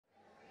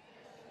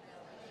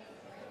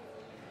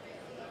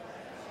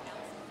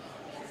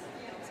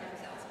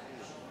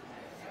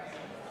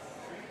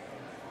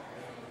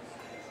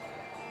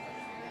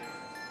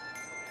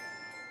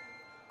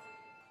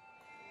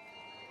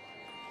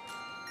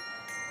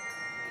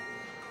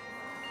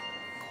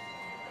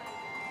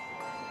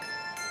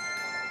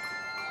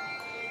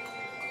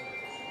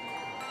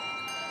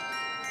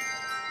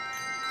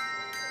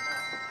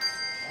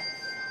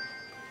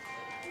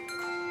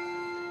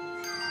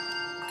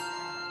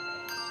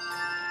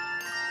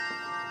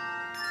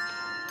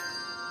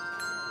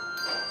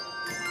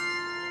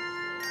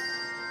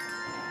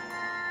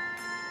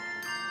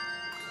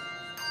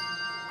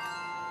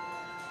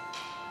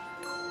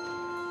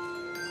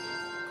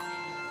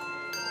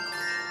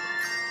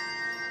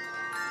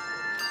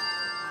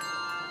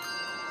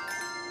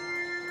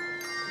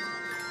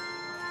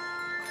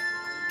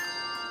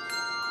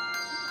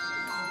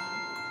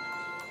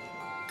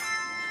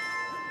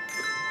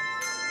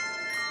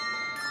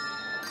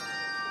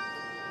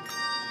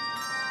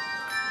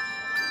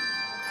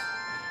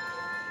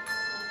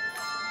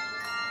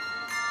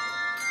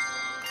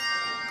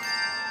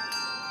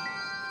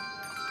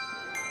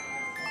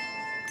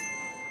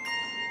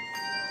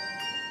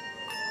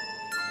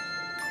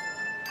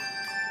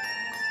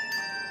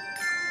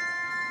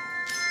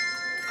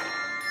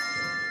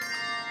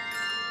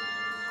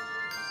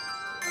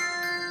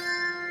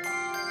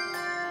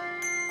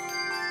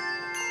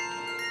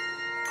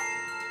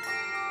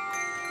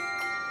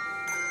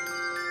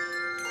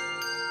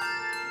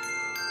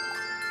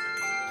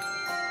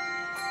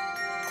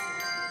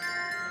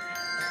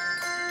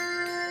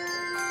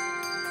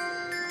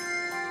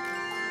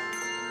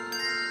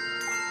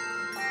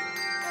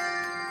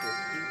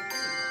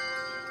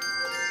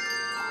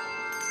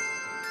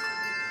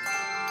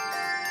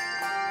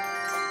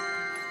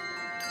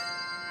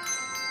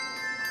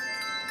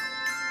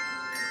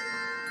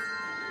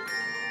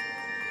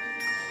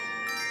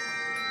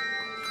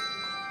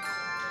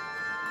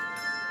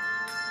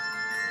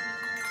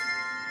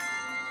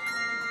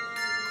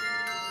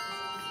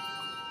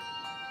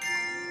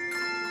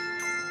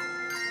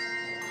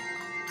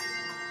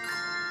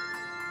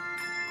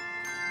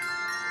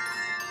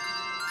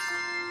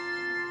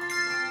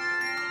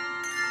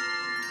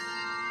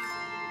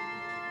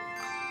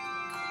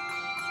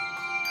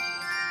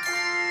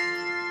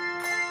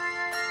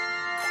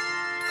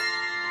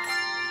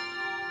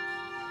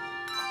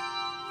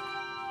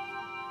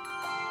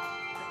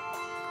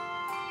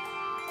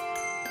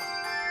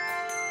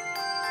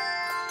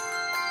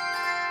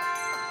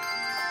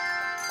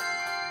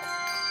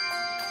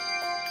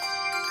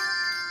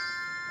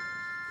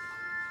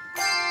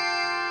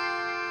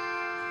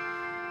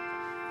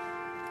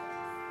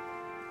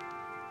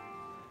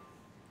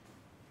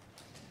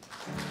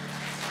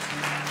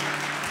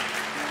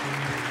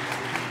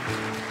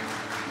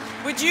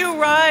Would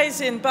you rise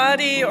in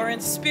body or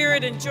in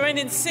spirit and join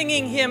in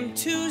singing hymn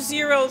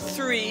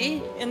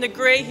 203 in the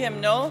gray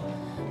hymnal,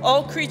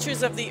 All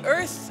Creatures of the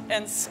Earth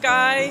and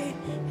Sky,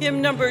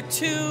 hymn number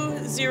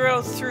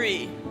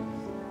 203.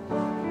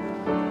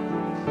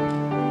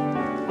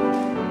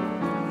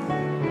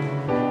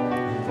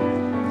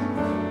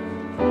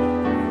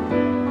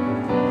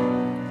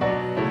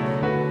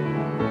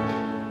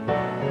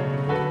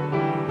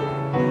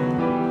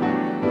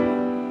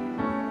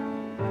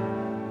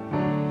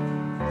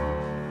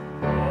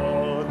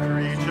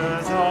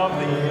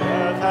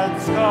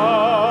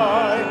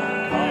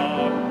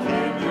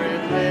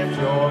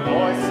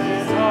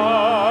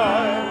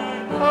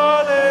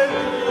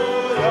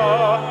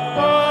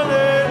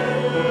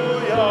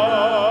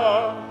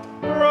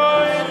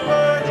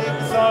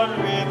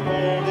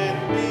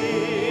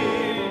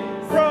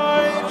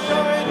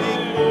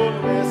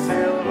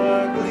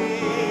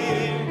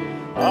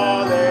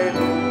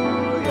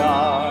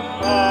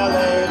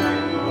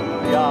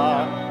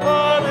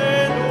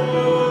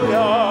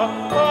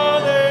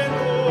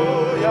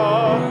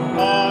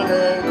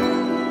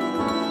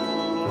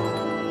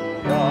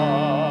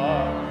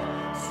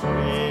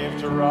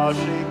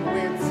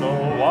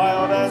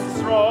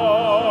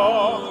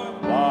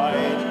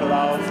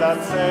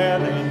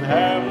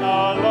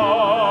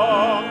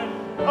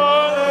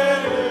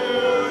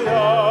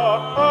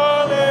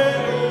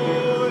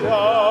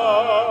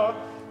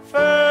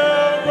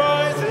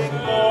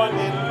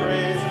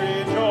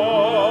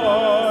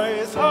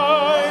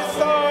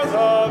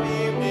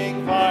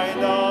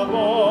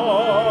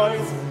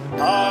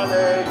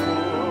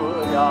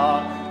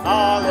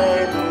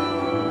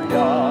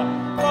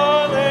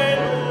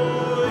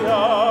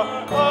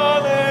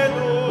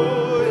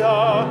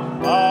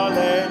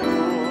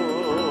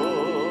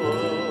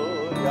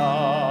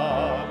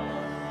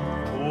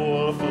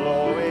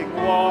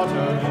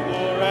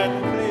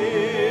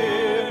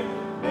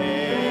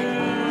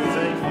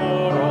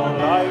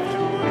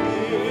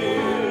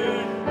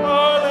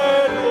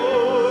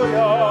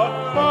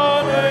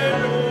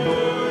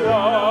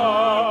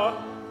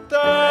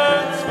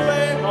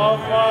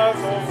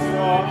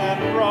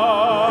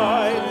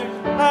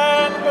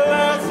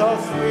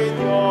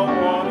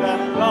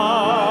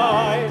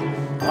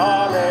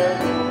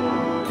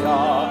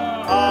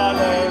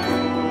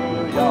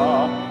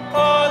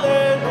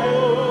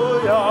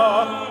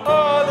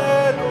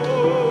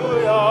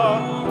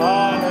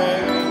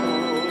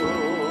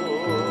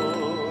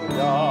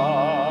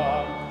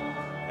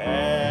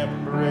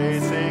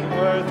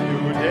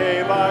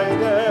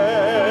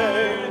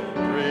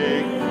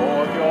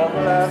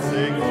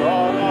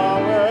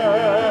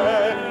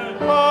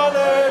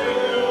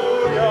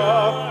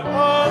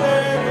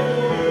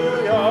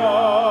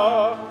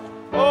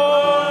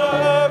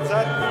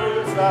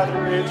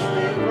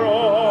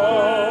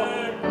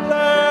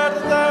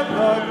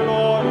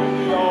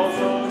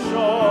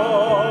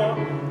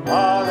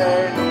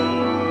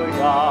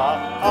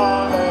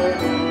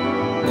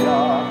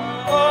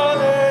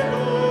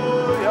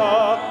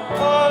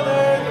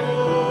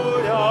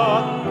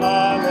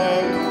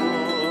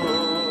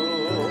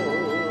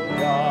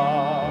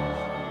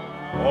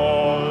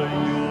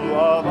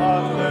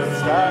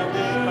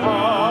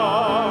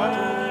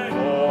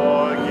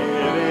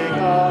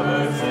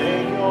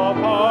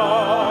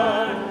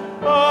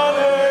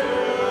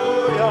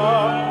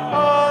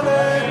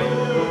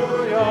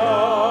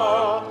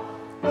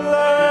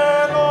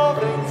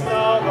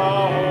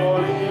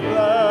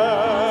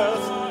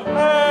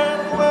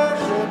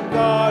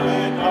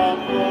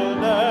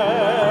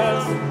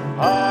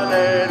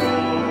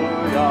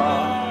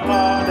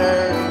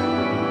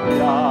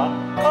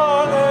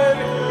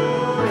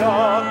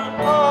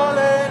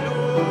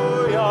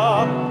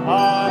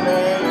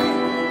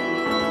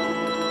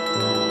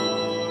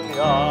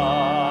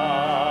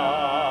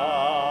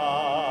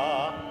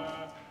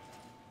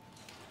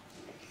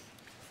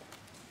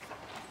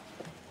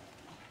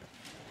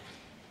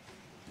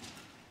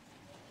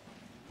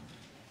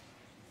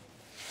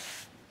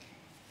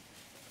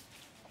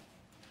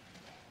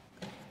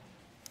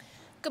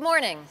 Good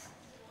morning.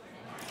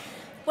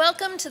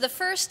 Welcome to the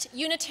First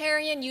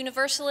Unitarian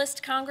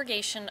Universalist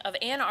Congregation of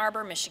Ann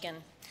Arbor,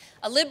 Michigan,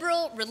 a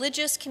liberal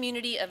religious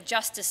community of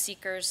justice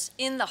seekers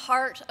in the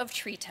heart of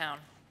Treetown.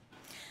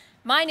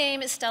 My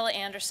name is Stella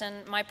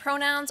Anderson. My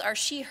pronouns are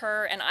she,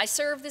 her, and I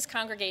serve this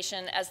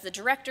congregation as the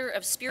Director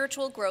of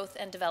Spiritual Growth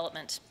and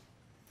Development.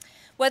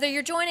 Whether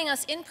you're joining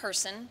us in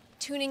person,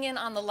 tuning in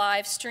on the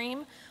live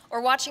stream,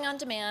 or watching on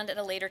demand at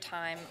a later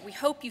time, we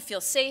hope you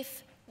feel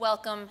safe,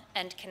 welcome,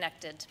 and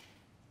connected.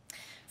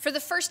 For the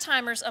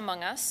first-timers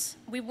among us,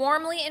 we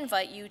warmly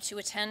invite you to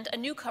attend a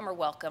newcomer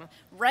welcome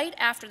right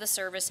after the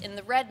service in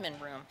the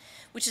Redmond Room,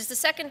 which is the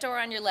second door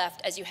on your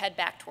left as you head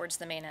back towards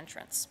the main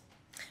entrance.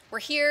 We're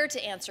here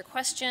to answer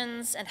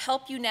questions and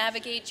help you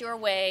navigate your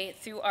way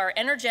through our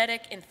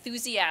energetic,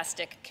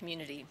 enthusiastic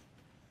community.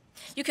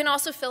 You can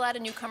also fill out a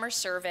newcomer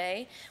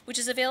survey, which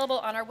is available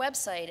on our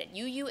website at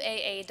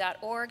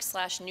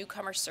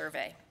uuaa.org/newcomer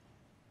survey.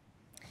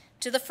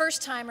 To the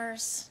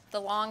first-timers, the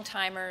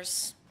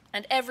long-timers,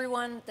 and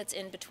everyone that's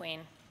in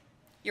between.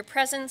 Your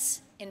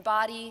presence in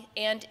body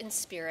and in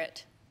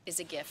spirit is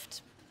a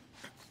gift.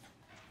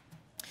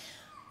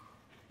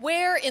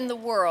 Where in the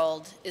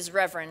world is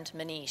Reverend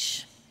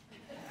Manish?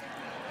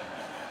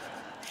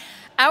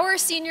 Our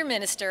senior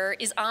minister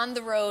is on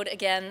the road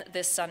again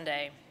this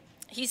Sunday.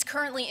 He's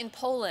currently in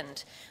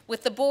Poland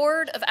with the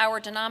board of our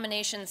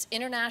denomination's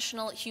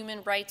International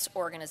Human Rights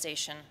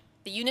Organization,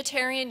 the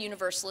Unitarian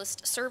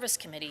Universalist Service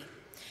Committee,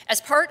 as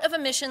part of a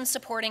mission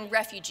supporting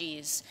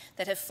refugees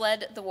that have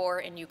fled the war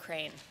in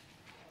Ukraine.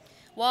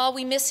 While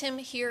we miss him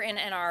here in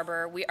Ann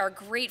Arbor, we are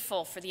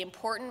grateful for the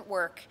important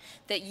work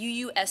that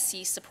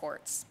UU-SC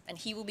supports, and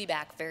he will be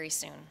back very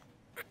soon.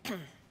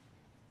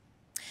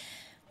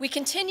 We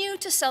continue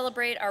to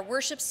celebrate our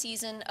worship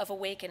season of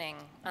awakening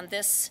on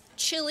this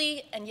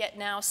chilly and yet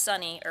now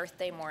sunny Earth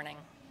Day morning.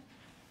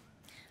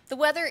 The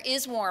weather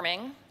is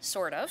warming,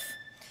 sort of.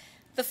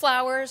 The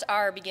flowers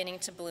are beginning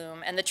to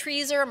bloom, and the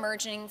trees are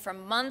emerging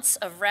from months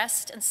of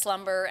rest and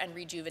slumber and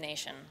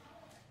rejuvenation.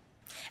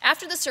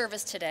 After the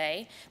service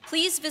today,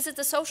 please visit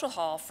the social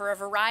hall for a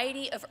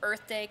variety of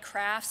Earth Day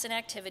crafts and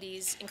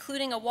activities,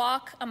 including a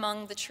walk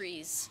among the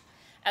trees,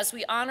 as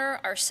we honor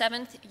our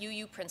 7th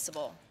UU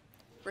principle: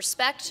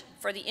 respect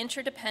for the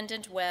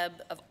interdependent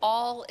web of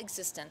all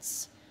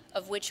existence,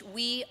 of which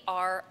we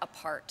are a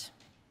part.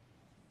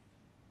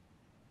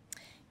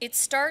 It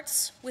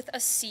starts with a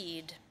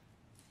seed,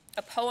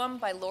 a poem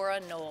by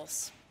Laura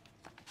Knowles.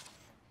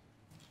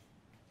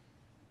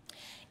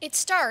 It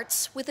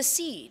starts with a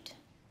seed,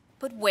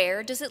 but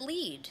where does it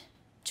lead?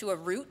 To a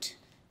root,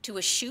 to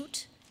a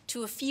shoot,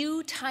 to a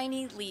few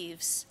tiny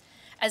leaves.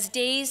 As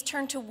days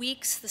turn to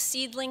weeks, the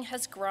seedling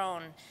has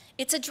grown.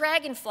 It's a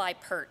dragonfly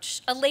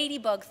perch, a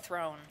ladybug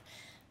throne,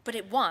 but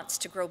it wants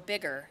to grow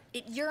bigger.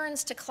 It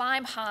yearns to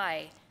climb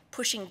high,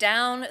 pushing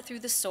down through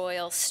the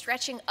soil,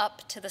 stretching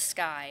up to the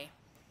sky.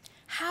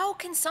 How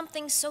can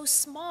something so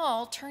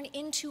small turn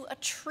into a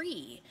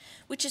tree,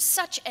 which is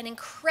such an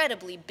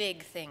incredibly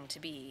big thing to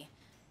be?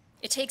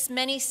 It takes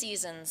many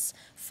seasons,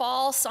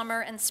 fall,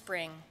 summer, and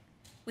spring.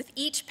 With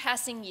each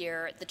passing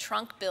year, the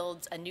trunk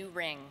builds a new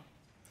ring.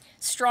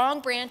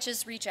 Strong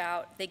branches reach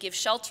out, they give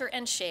shelter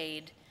and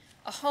shade,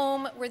 a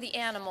home where the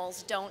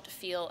animals don't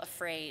feel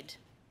afraid.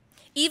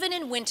 Even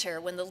in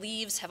winter, when the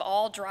leaves have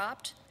all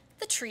dropped,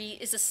 the tree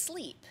is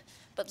asleep,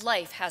 but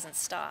life hasn't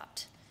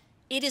stopped.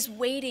 It is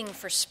waiting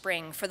for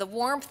spring, for the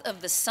warmth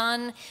of the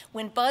sun,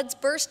 when buds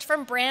burst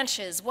from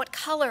branches. What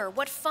color,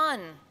 what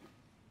fun.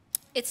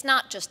 It's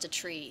not just a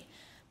tree,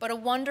 but a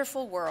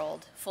wonderful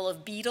world full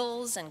of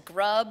beetles and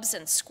grubs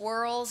and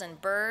squirrels and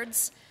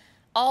birds,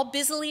 all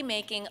busily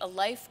making a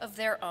life of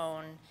their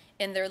own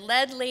in their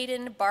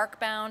lead-laden,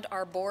 bark-bound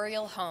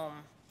arboreal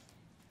home.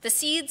 The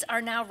seeds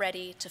are now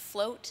ready to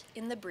float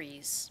in the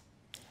breeze,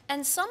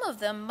 and some of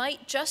them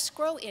might just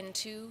grow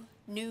into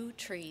new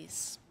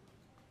trees.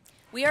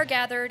 We are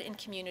gathered in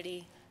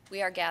community.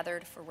 We are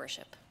gathered for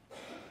worship.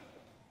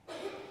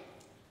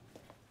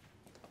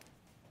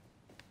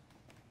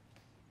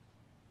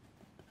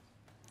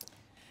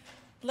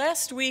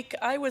 Last week,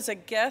 I was a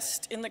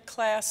guest in the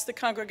class the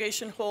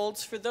congregation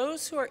holds for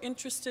those who are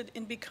interested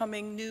in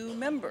becoming new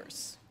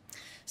members.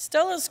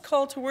 Stella's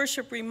call to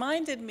worship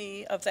reminded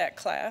me of that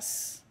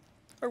class,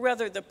 or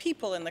rather the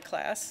people in the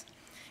class.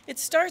 It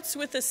starts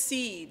with a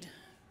seed,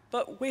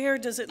 but where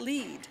does it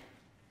lead?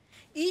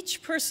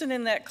 Each person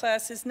in that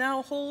class is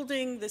now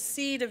holding the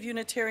seed of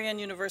Unitarian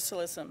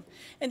Universalism,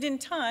 and in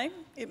time,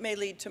 it may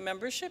lead to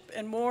membership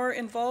and more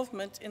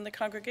involvement in the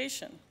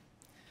congregation.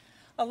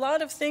 A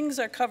lot of things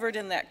are covered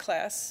in that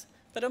class,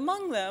 but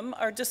among them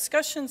are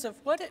discussions of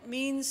what it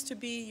means to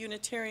be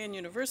Unitarian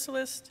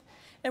Universalist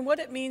and what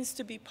it means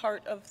to be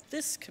part of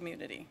this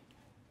community.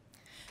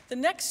 The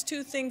next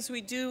two things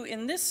we do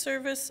in this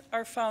service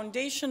are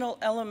foundational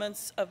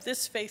elements of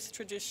this faith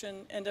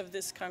tradition and of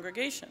this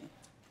congregation.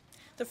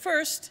 The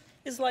first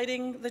is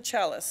lighting the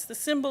chalice, the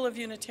symbol of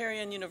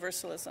Unitarian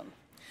Universalism,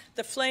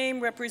 the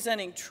flame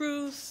representing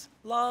truth,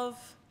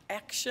 love,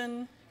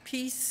 action,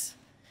 peace,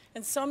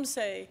 and some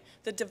say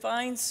the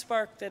divine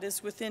spark that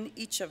is within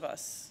each of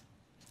us.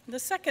 And the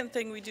second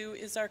thing we do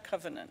is our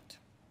covenant.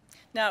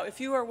 Now, if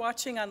you are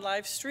watching on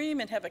live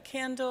stream and have a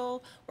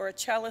candle or a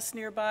chalice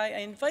nearby, I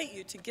invite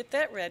you to get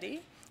that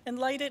ready and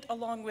light it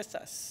along with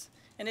us.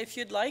 And if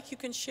you'd like, you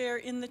can share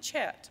in the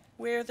chat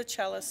where the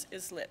chalice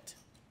is lit.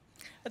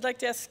 I'd like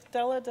to ask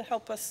Stella to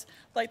help us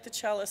light the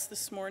chalice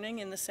this morning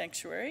in the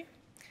sanctuary.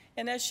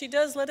 And as she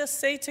does, let us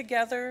say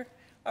together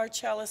our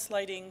chalice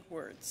lighting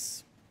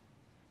words.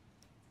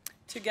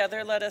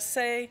 Together, let us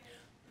say,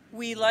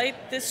 we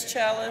light this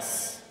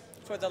chalice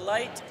for the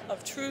light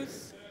of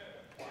truth.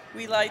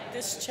 We light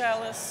this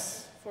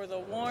chalice for the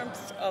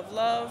warmth of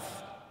love.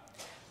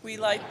 We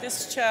light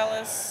this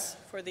chalice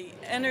for the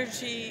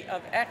energy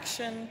of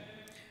action.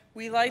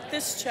 We light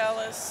this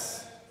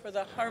chalice for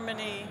the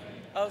harmony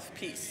of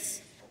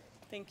peace.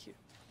 Thank you.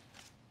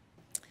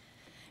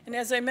 And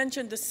as I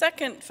mentioned, the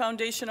second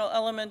foundational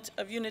element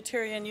of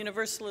Unitarian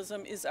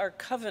Universalism is our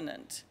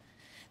covenant.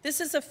 This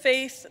is a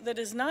faith that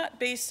is not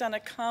based on a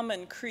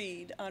common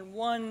creed, on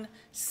one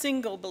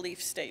single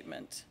belief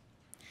statement.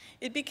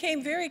 It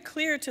became very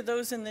clear to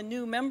those in the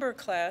new member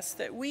class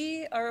that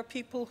we are a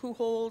people who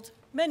hold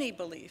many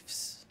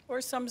beliefs,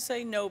 or some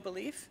say no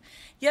belief,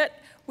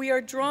 yet we are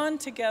drawn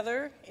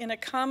together in a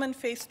common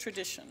faith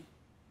tradition.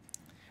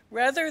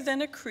 Rather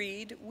than a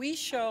creed, we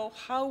show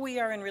how we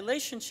are in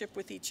relationship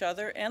with each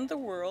other and the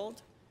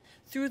world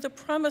through the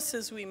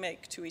promises we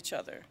make to each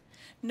other,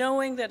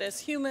 knowing that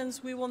as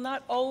humans, we will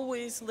not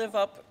always live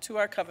up to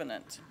our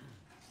covenant.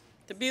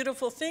 The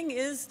beautiful thing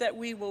is that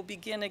we will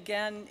begin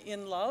again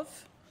in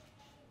love.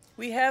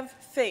 We have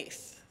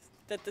faith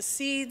that the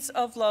seeds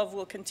of love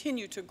will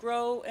continue to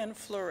grow and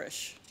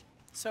flourish,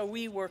 so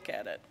we work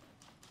at it.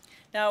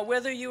 Now,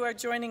 whether you are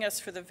joining us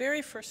for the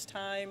very first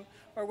time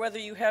or whether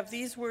you have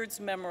these words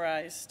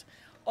memorized,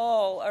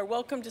 all are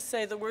welcome to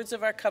say the words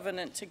of our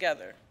covenant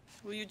together.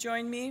 Will you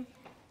join me?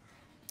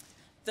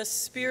 The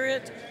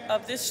spirit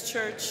of this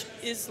church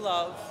is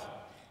love,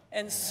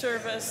 and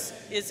service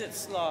is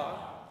its law.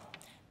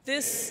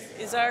 This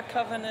is our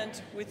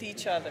covenant with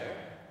each other,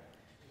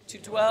 to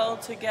dwell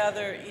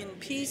together in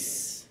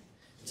peace,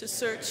 to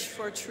search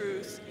for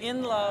truth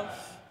in love,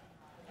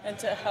 and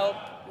to help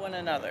one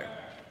another.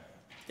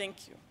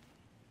 Thank you.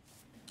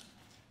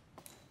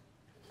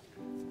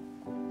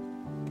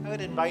 I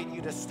would invite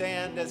you to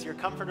stand as you're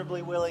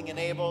comfortably willing and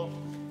able,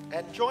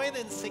 and join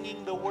in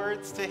singing the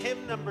words to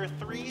hymn number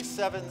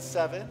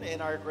 377 in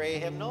our gray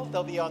hymnal.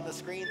 They'll be on the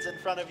screens in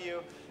front of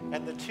you,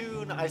 and the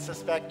tune, I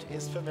suspect,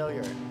 is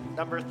familiar.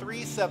 Number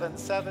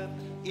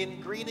 377,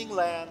 In Greening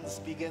Lands,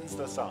 begins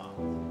the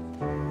song.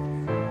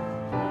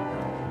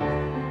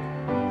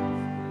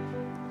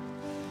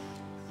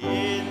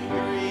 In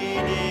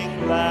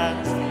greening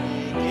lands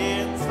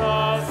begins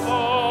the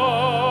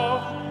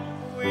song,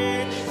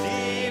 which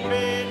deep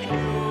in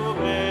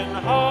human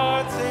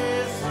hearts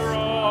is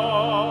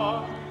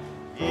strong.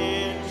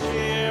 In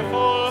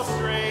cheerful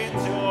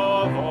strains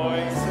your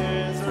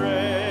voices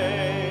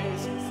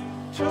raise,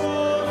 to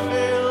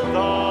fill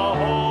the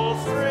whole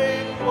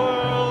string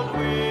world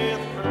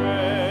with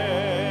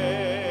praise.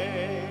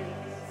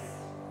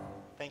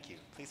 Thank you.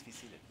 Please be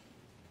seated.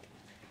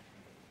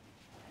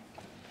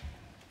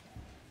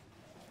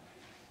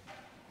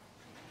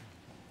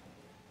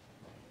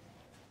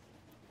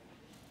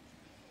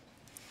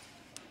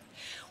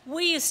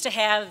 We used to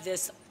have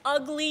this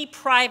ugly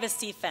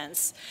privacy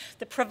fence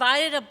that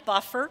provided a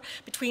buffer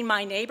between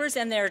my neighbors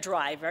and their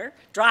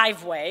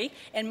driveway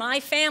and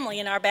my family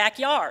in our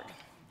backyard.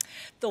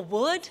 The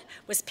wood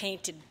was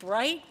painted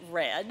bright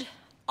red,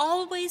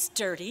 always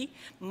dirty,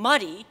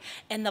 muddy,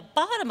 and the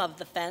bottom of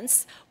the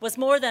fence was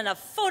more than a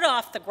foot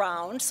off the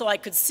ground, so I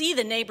could see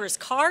the neighbors'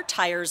 car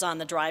tires on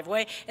the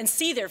driveway and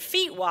see their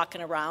feet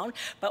walking around,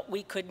 but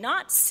we could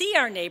not see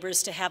our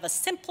neighbors to have a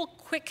simple,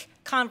 quick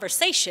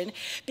conversation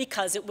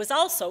because it was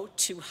also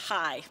too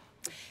high.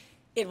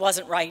 It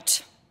wasn't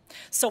right.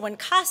 So when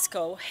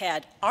Costco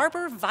had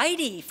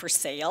arborvitae for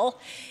sale,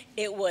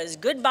 it was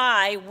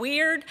goodbye,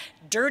 weird,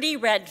 dirty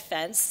red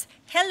fence,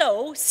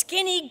 hello,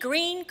 skinny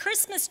green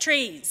Christmas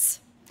trees.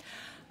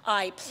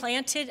 I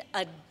planted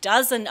a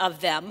dozen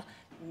of them,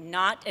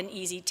 not an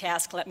easy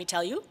task, let me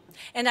tell you,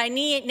 and I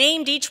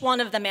named each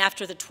one of them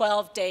after the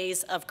 12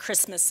 Days of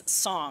Christmas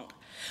song.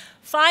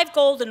 5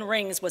 Golden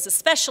Rings was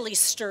especially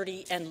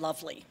sturdy and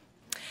lovely.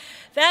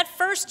 That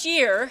first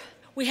year,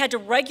 we had to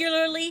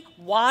regularly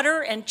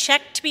water and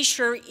check to be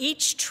sure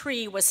each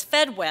tree was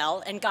fed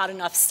well and got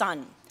enough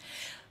sun.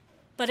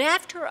 But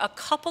after a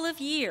couple of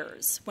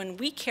years, when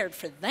we cared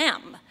for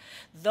them,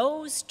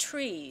 those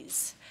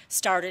trees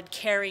started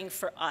caring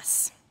for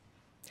us.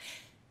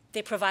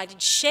 They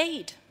provided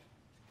shade,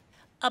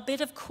 a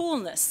bit of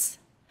coolness,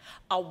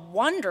 a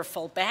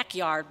wonderful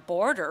backyard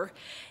border,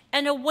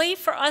 and a way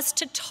for us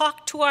to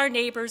talk to our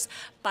neighbors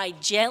by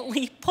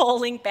gently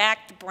pulling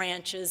back the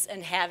branches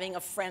and having a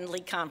friendly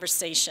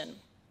conversation.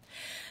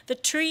 The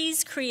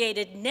trees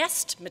created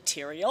nest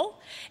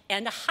material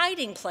and a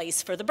hiding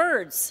place for the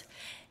birds,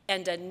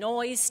 and a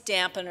noise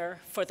dampener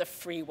for the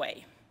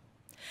freeway.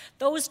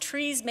 Those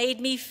trees made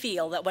me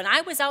feel that when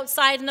I was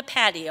outside in the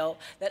patio,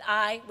 that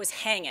I was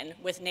hanging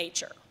with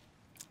nature.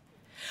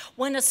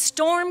 When a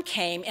storm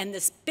came and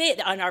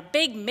our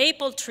big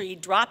maple tree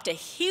dropped a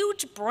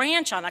huge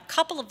branch on a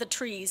couple of the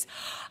trees,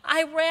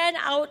 I ran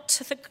out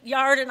to the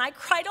yard and I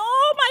cried,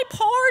 "Oh, my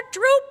poor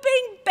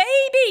drooping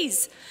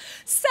babies!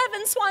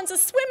 7 swans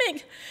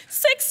a-swimming,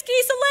 6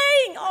 geese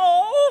a-laying,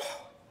 oh!"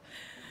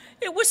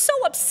 It was so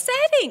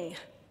upsetting.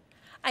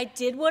 I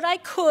did what I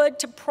could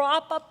to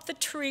prop up the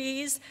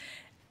trees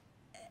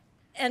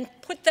and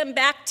put them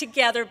back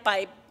together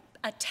by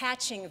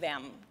attaching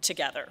them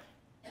together.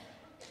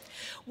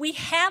 We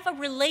have a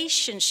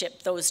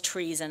relationship, those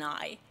trees and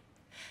I.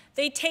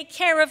 They take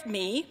care of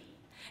me,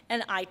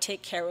 and I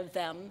take care of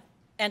them,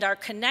 and our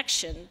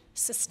connection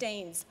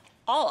sustains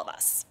all of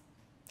us.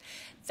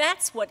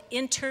 That's what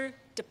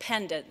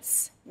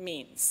interdependence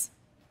means.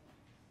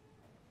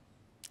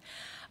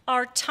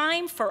 Our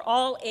Time for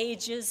All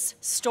Ages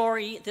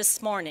story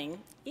this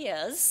morning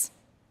is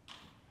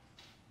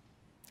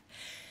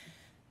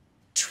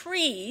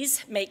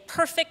Trees make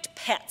perfect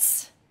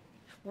pets.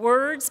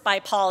 Words by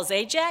Paul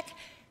Czajak,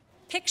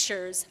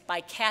 pictures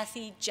by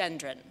Kathy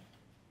Gendron.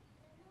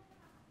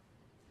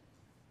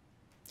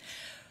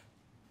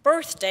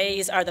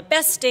 Birthdays are the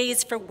best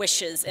days for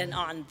wishes, and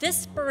on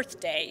this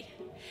birthday,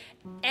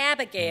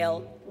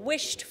 Abigail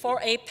wished for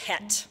a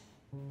pet.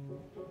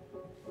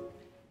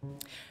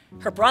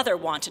 Her brother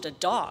wanted a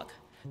dog,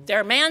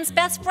 their man's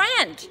best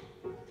friend.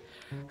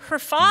 Her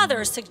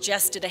father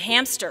suggested a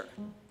hamster.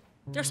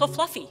 They're so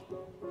fluffy.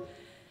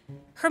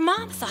 Her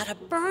mom thought a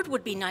bird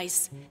would be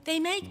nice. They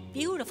make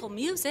beautiful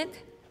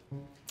music.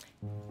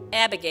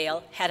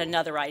 Abigail had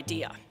another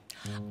idea.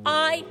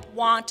 I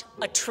want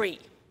a tree.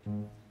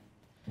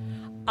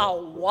 A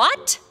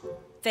what?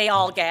 They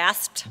all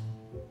gasped.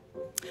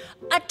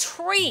 A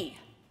tree.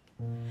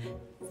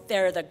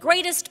 They're the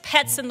greatest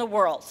pets in the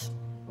world.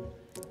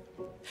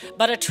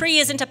 But a tree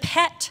isn't a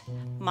pet,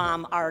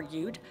 Mom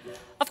argued.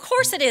 Of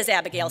course it is,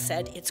 Abigail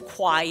said. It's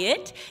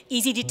quiet,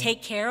 easy to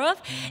take care of,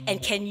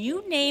 and can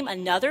you name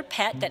another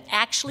pet that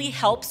actually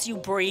helps you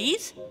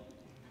breathe?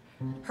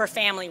 Her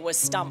family was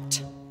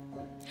stumped.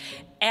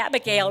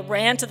 Abigail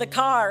ran to the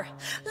car.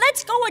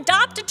 Let's go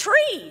adopt a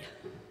tree.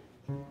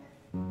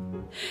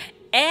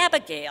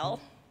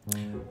 Abigail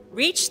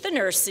reached the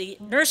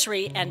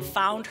nursery and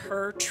found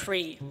her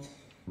tree.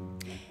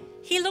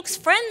 He looks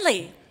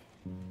friendly.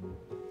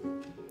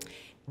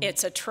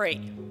 It's a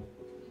tree.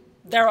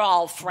 They're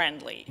all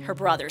friendly, her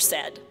brother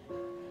said.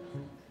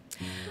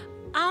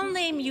 I'll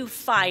name you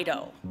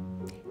Fido.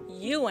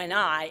 You and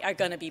I are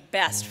going to be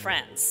best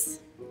friends.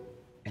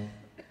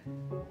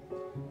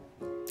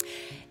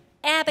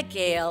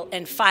 Abigail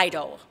and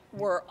Fido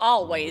were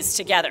always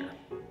together.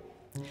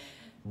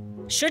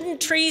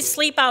 Shouldn't trees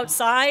sleep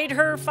outside,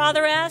 her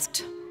father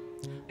asked.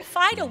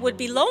 Fido would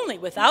be lonely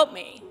without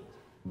me.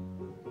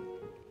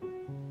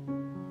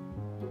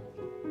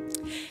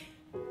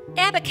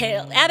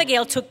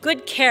 Abigail took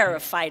good care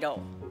of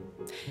Fido.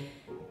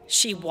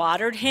 She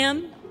watered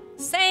him,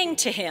 sang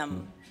to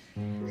him.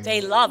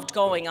 They loved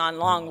going on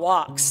long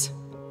walks.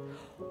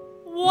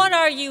 What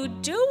are you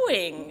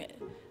doing?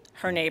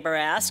 Her neighbor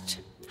asked.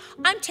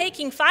 I'm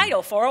taking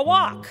Fido for a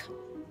walk.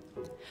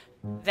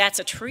 That's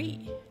a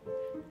tree.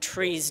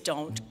 Trees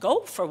don't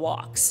go for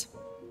walks.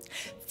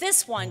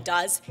 This one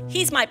does.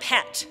 He's my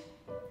pet.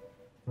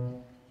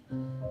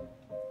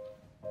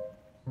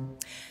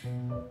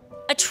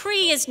 A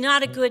tree is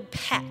not a good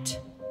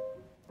pet.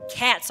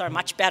 Cats are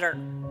much better.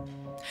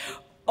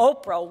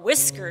 Oprah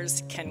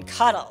Whiskers can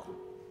cuddle.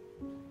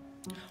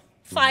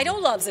 Fido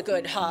loves a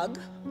good hug.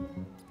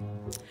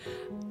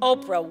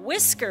 Oprah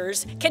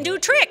Whiskers can do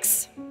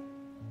tricks.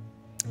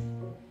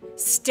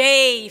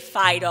 Stay,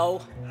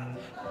 Fido.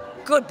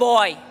 Good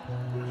boy.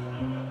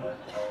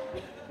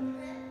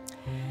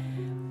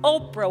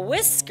 Oprah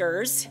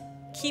Whiskers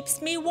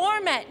keeps me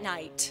warm at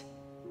night.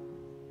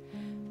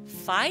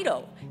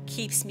 Fido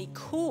keeps me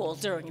cool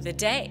during the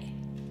day.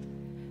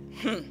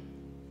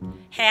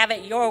 Have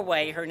it your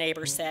way, her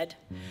neighbor said,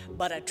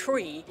 but a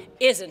tree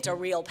isn't a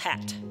real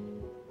pet.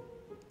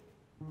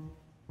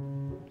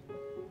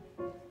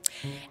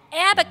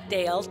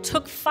 Abigail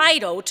took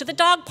Fido to the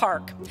dog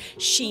park.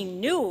 She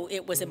knew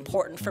it was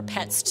important for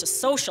pets to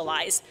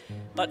socialize,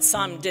 but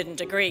some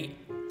didn't agree.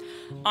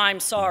 I'm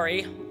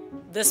sorry,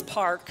 this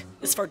park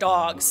is for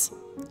dogs.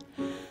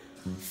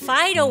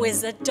 Fido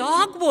is a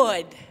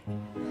dogwood.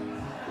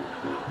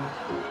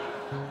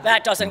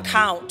 That doesn't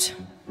count.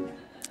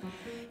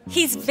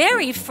 He's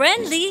very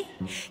friendly.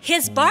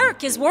 His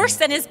bark is worse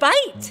than his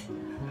bite.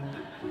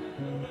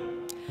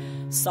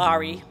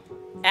 Sorry,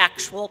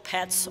 actual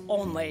pets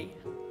only.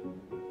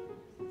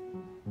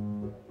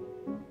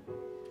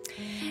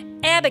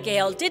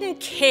 Abigail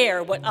didn't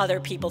care what other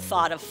people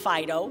thought of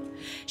Fido.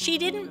 She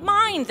didn't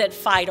mind that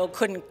Fido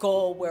couldn't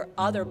go where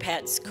other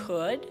pets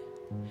could.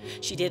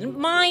 She didn't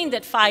mind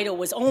that Fido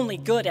was only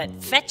good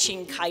at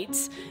fetching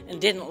kites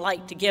and didn't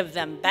like to give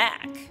them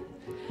back.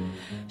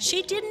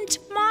 She didn't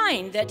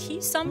mind that he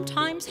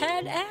sometimes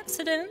had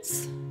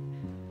accidents.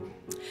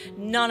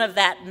 None of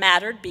that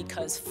mattered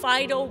because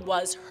Fido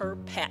was her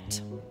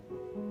pet.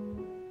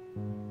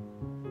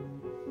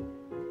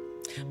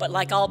 But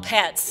like all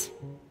pets,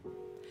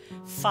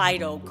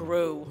 Fido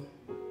grew.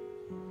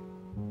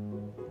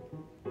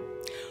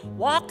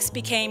 Walks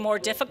became more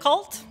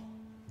difficult.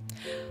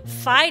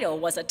 Fido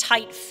was a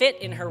tight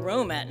fit in her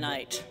room at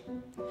night,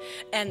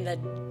 and the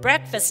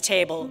breakfast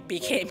table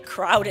became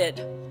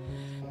crowded.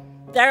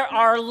 There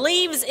are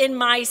leaves in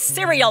my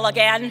cereal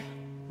again.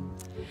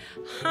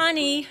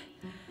 Honey,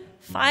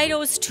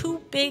 Fido's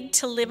too big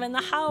to live in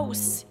the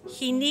house.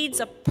 He needs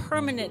a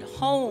permanent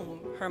home,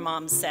 her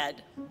mom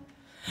said.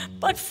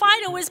 But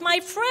Fido is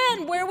my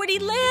friend. Where would he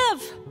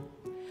live?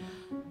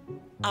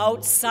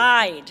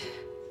 Outside.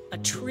 A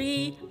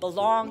tree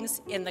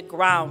belongs in the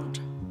ground,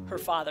 her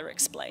father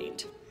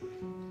explained.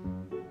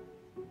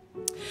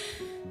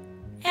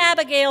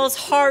 Abigail's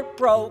heart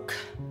broke.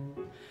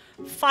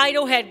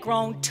 Fido had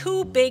grown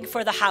too big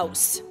for the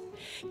house.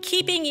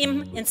 Keeping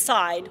him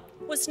inside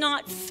was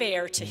not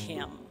fair to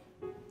him.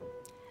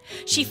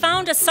 She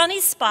found a sunny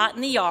spot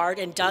in the yard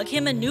and dug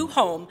him a new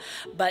home,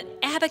 but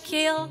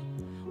Abigail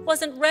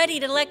wasn't ready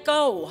to let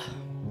go.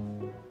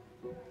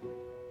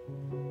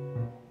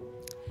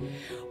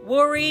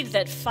 Worried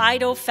that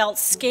Fido felt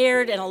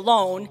scared and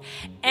alone,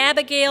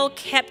 Abigail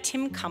kept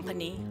him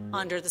company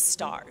under the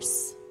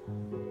stars.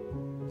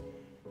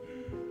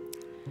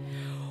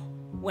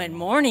 When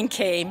morning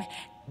came,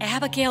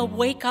 Abigail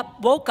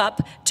woke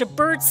up to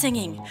bird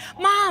singing.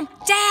 "Mom,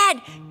 Dad,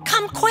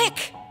 come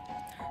quick!"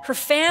 Her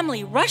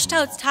family rushed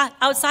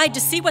outside to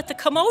see what the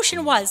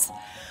commotion was.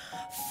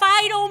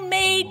 Fido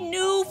made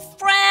new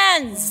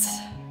friends.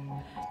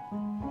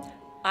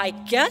 "I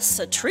guess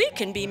a tree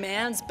can be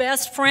man's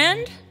best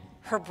friend,"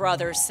 her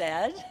brother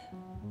said.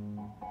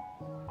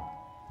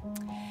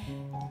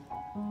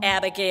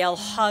 Abigail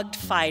hugged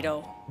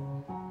Fido.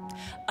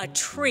 A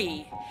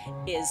tree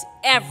is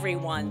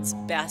everyone's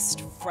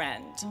best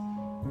friend.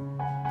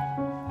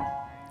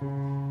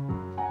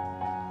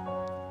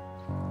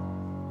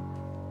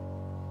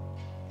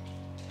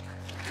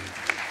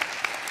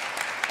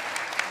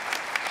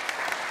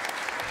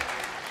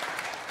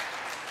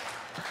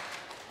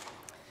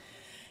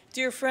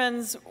 Dear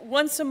friends,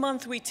 once a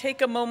month we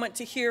take a moment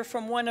to hear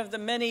from one of the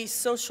many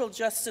social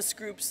justice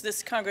groups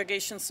this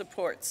congregation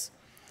supports.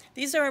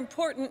 These are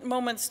important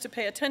moments to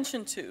pay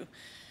attention to.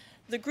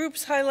 The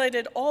groups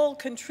highlighted all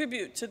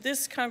contribute to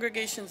this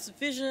congregation's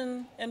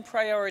vision and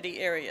priority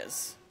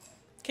areas.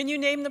 Can you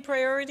name the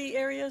priority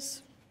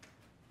areas?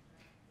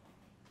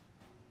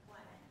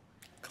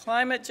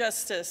 Climate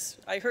justice.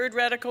 I heard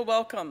radical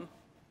welcome.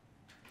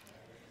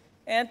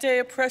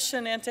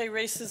 Anti-oppression,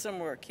 anti-racism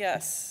work,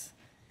 yes.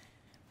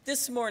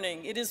 This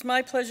morning, it is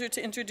my pleasure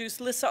to introduce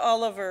Lissa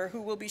Oliver,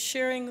 who will be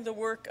sharing the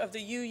work of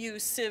the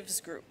UU-Civs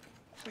group.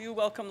 Will you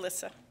welcome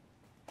Lissa?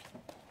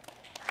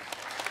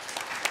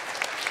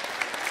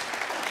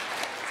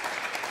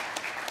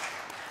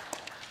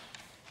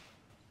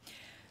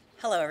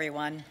 Hello,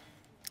 everyone.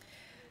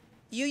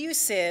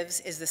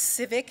 UU-Civs is the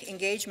civic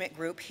engagement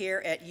group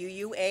here at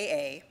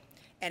UUAA,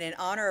 and in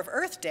honor of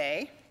Earth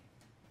Day,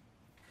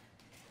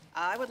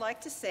 I would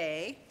like to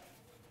say,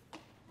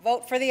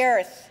 vote for the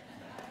Earth.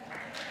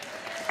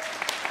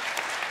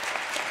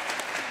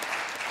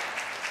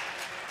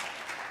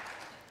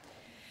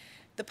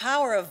 The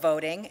power of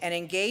voting and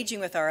engaging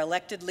with our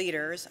elected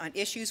leaders on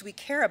issues we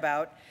care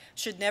about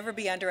should never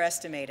be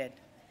underestimated.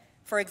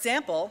 For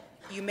example,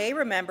 you may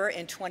remember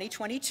in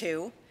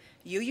 2022,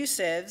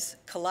 UU-Civs,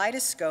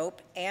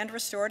 Kaleidoscope, and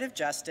Restorative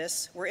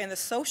Justice were in the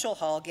social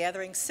hall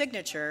gathering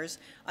signatures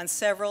on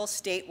several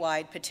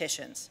statewide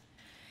petitions.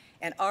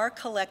 And our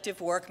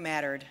collective work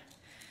mattered.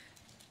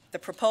 The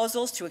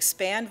proposals to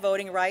expand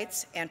voting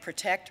rights and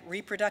protect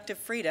reproductive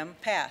freedom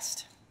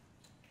passed.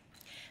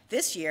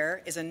 This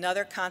year is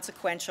another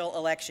consequential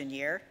election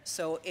year,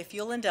 so if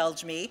you'll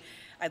indulge me,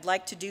 I'd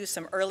like to do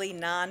some early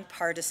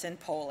nonpartisan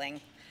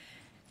polling.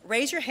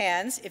 Raise your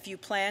hands if you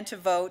plan to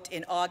vote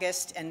in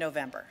August and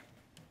November.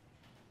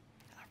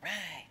 All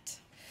right.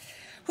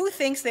 Who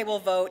thinks they will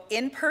vote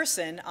in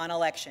person on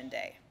Election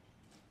Day?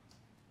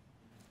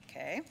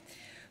 Okay.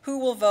 Who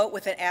will vote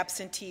with an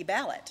absentee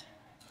ballot?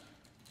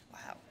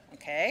 Wow,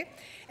 okay.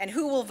 And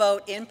who will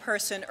vote in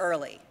person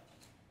early?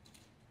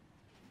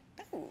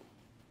 Ooh.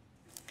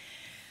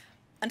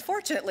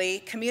 Unfortunately,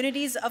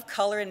 communities of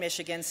color in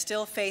Michigan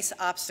still face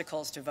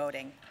obstacles to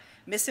voting.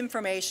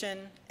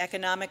 Misinformation,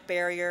 economic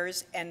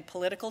barriers, and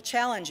political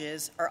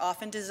challenges are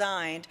often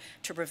designed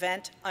to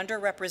prevent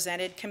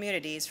underrepresented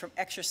communities from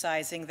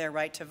exercising their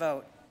right to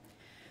vote.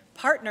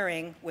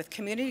 Partnering with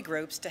community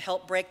groups to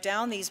help break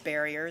down these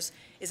barriers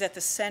is at the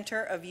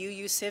center of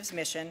UU-Civs'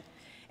 mission,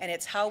 and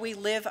it's how we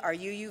live our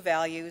UU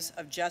values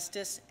of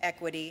justice,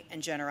 equity,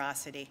 and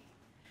generosity.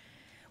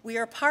 We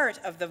are part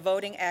of the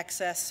Voting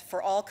Access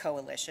for All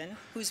Coalition,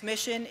 whose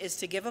mission is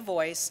to give a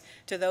voice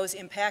to those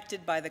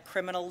impacted by the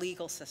criminal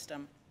legal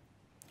system.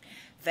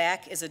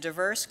 VAC is a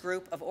diverse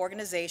group of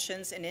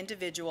organizations and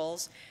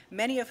individuals,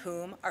 many of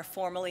whom are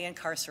formerly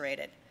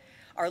incarcerated.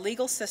 Our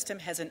legal system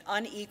has an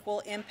unequal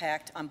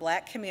impact on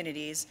Black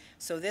communities,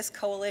 so this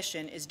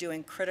coalition is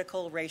doing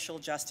critical racial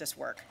justice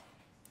work.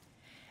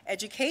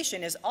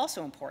 Education is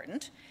also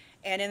important,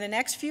 and in the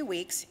next few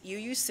weeks,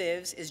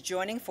 UU-Civs is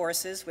joining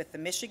forces with the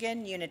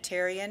Michigan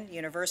Unitarian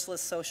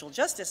Universalist Social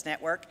Justice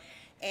Network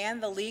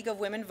and the League of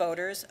Women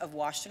Voters of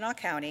Washtenaw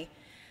County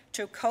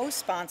to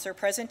co-sponsor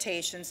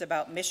presentations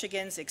about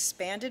Michigan's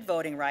expanded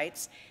voting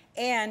rights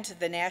and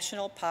the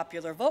National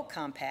Popular Vote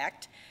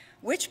Compact,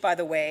 which, by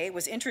the way,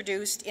 was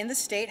introduced in the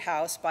State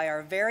House by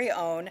our very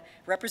own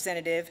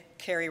Representative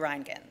Carrie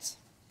Reingens.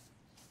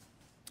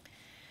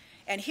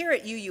 And here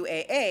at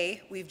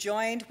UUAA, we've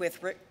joined with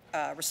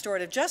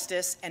Restorative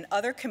Justice and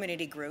other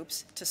community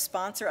groups to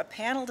sponsor a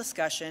panel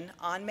discussion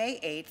on May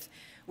 8th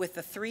with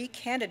the 3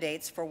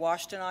 candidates for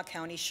Washtenaw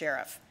County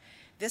Sheriff.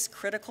 This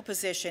critical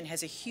position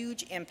has a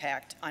huge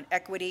impact on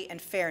equity and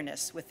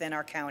fairness within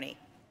our county.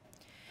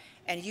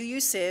 And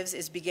UU-Civs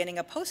is beginning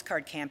a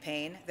postcard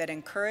campaign that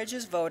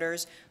encourages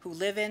voters who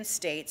live in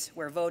states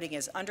where voting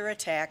is under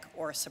attack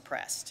or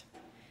suppressed.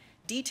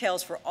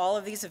 Details for all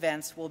of these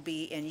events will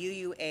be in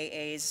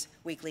UUAA's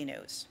weekly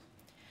news.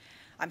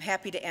 I'm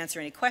happy to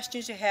answer any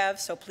questions you have,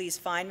 so please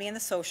find me in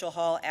the social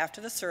hall after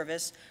the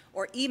service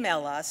or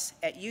email us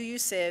at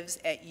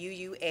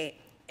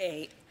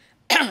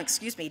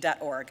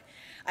UU-Civs@UUAA.org.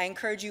 I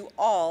encourage you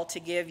all to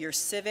give your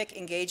civic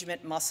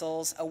engagement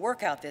muscles a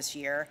workout this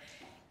year.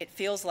 It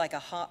feels like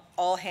a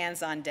all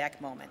hands on deck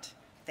moment.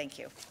 Thank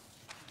you.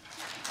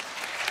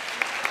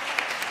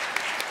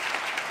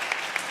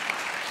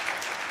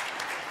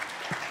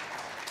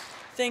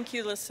 Thank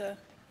you, Lissa.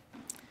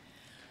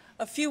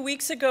 A few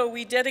weeks ago,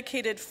 we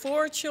dedicated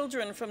 4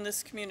 children from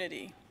this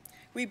community.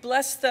 We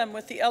blessed them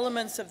with the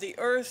elements of the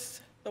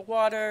earth, the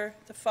water,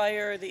 the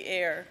fire, the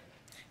air,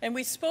 and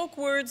we spoke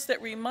words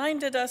that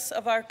reminded us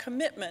of our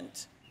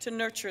commitment to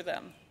nurture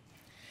them.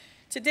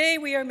 Today,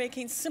 we are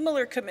making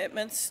similar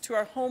commitments to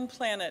our home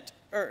planet,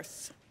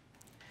 Earth.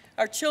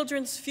 Our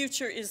children's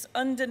future is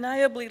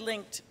undeniably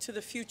linked to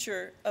the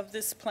future of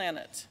this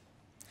planet.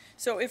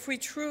 So if we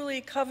truly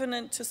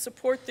covenant to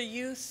support the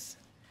youth,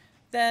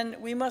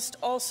 then we must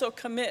also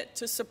commit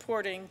to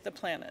supporting the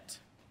planet.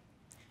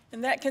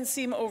 And that can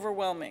seem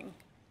overwhelming.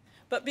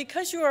 But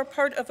because you are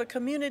part of a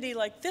community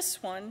like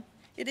this one,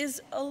 it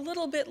is a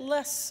little bit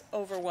less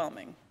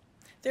overwhelming.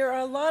 There are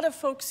a lot of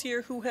folks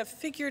here who have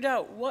figured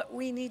out what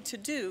we need to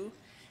do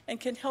and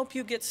can help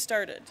you get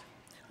started.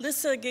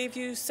 Lissa gave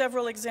you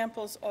several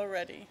examples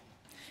already.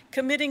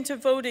 Committing to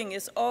voting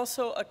is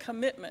also a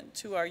commitment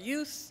to our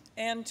youth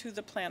and to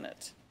the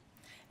planet.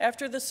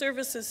 After the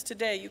services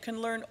today, you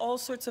can learn all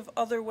sorts of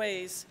other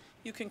ways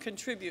you can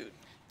contribute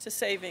to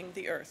saving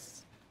the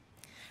earth.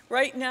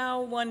 Right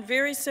now, one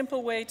very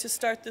simple way to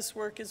start this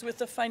work is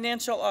with a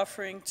financial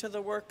offering to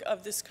the work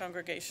of this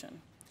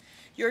congregation.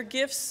 Your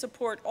gifts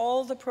support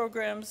all the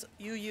programs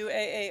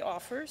UUAA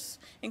offers,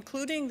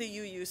 including the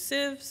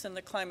UU-Civs and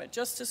the climate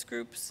justice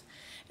groups,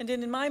 and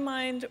in my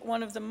mind,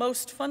 one of the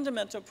most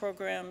fundamental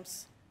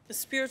programs, the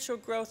spiritual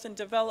growth and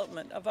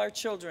development of our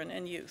children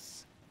and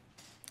youth.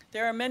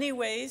 There are many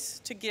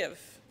ways to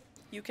give.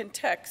 You can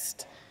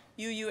text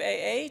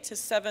UUAA to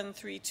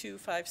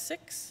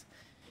 73256.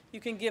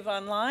 You can give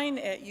online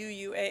at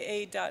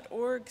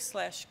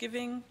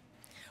uuaa.org/giving,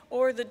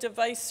 or the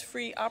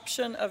device-free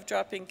option of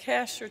dropping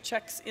cash or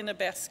checks in a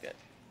basket.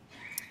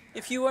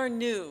 If you are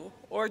new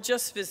or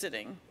just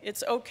visiting,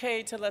 it's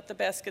okay to let the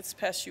baskets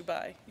pass you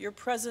by. Your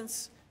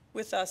presence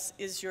with us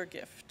is your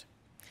gift.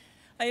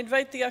 I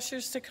invite the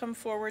ushers to come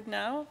forward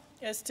now,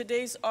 as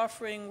today's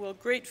offering will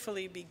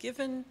gratefully be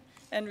given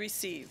and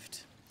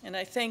received. And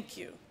I thank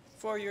you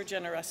for your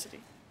generosity.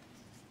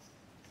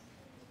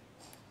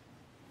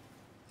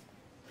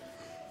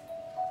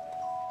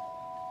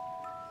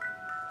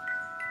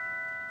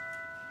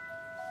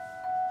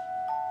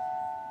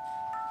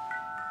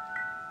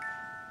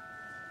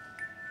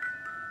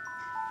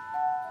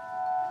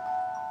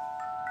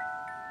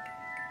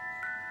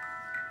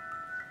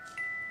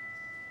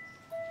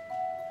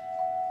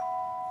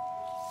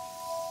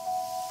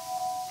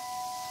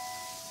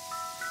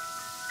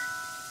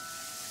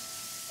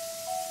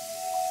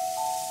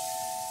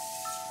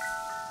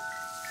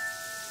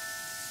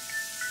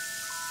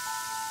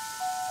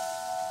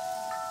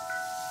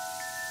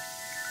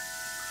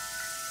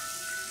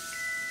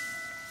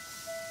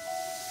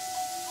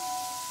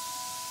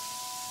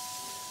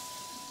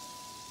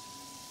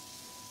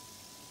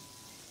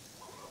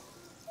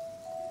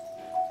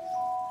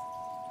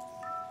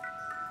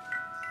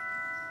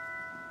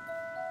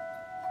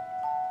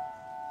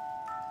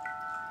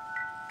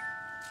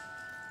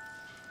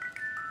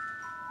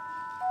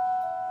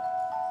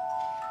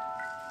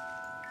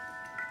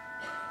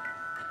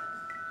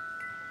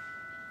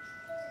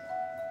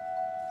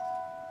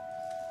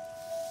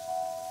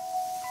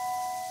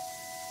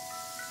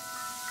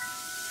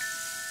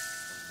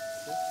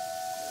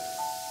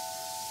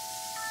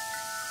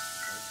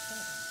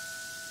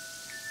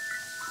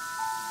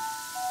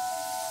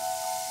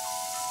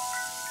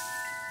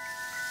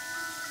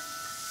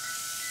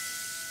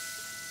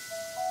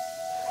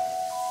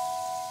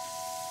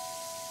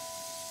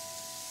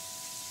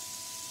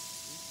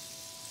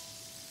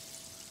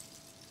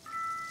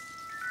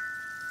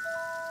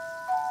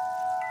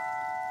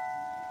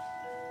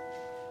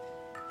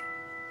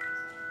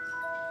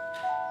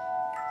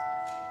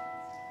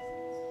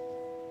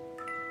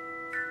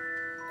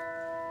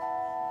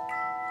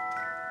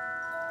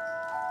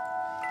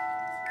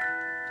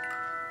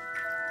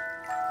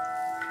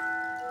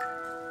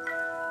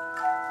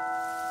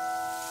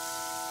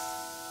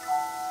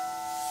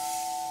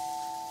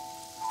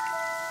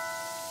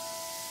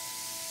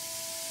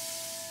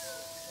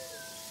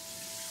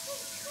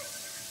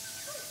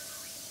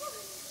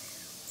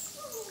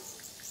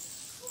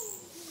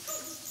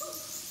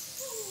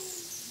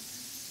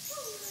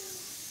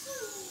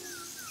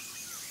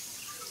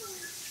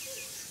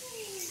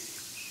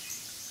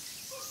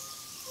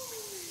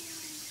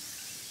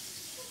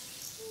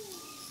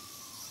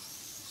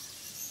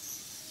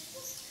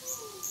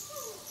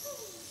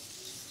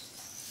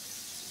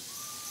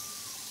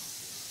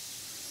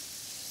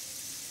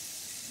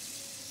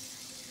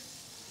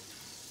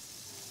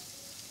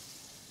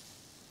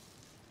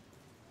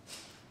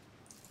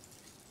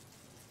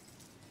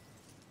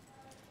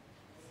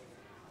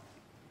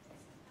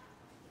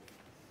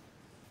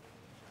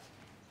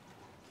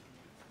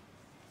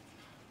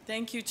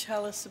 Thank you,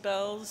 Chalice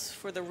Bells,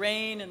 for the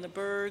rain and the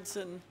birds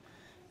and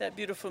that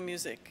beautiful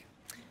music.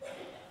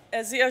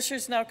 As the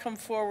ushers now come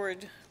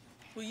forward,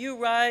 will you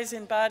rise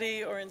in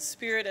body or in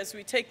spirit as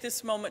we take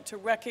this moment to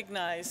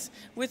recognize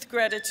with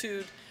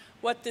gratitude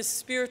what this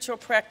spiritual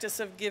practice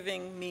of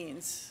giving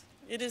means?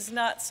 It is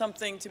not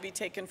something to be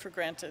taken for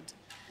granted.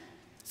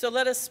 So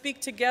let us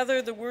speak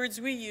together the words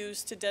we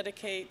use to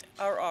dedicate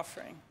our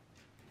offering.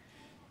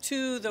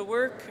 To the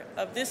work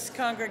of this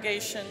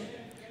congregation,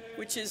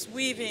 which is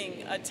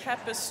weaving a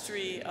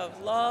tapestry of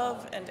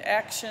love and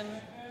action,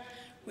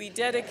 we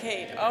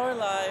dedicate our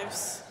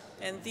lives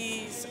and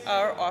these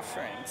our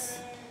offerings.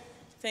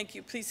 Thank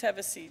you. Please have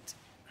a seat.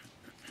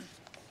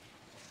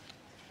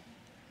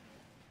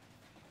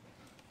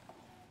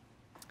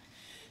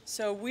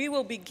 So we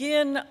will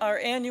begin our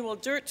annual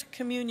Dirt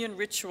Communion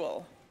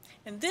ritual.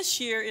 And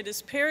this year it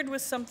is paired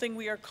with something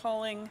we are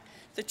calling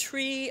the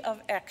Tree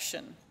of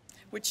Action,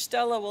 which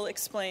Stella will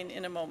explain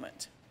in a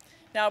moment.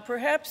 Now,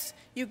 perhaps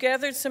you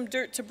gathered some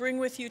dirt to bring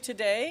with you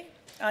today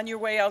on your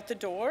way out the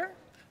door,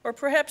 or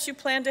perhaps you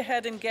planned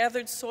ahead and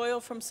gathered soil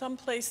from some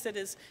place that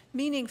is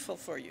meaningful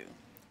for you,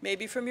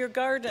 maybe from your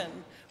garden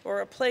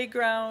or a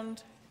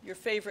playground, your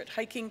favorite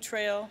hiking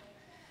trail,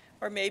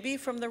 or maybe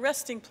from the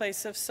resting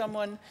place of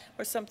someone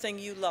or something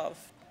you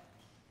love.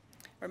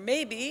 Or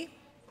maybe,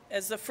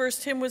 as the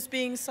first hymn was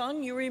being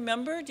sung, you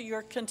remembered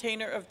your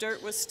container of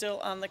dirt was still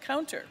on the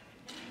counter.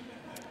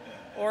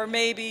 Or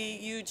maybe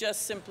you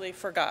just simply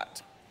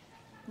forgot.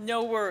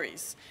 No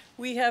worries.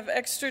 We have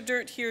extra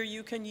dirt here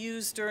you can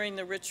use during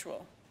the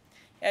ritual.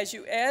 As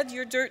you add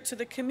your dirt to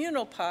the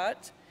communal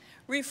pot,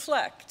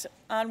 reflect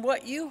on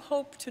what you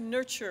hope to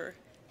nurture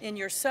in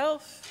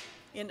yourself,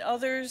 in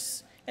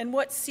others, and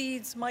what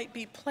seeds might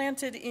be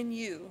planted in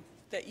you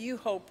that you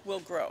hope will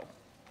grow.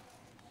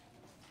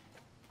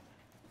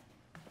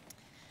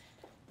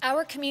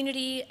 Our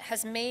community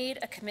has made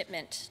a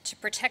commitment to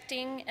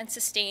protecting and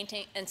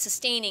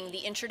sustaining the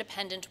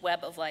interdependent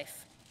web of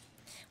life.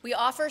 We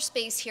offer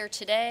space here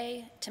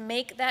today to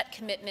make that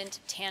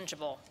commitment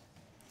tangible.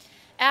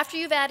 After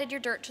you've added your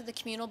dirt to the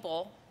communal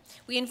bowl,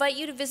 we invite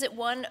you to visit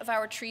one of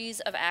our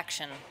trees of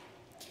action.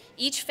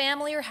 Each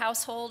family or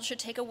household should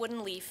take a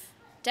wooden leaf,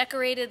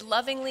 decorated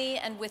lovingly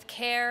and with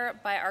care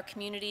by our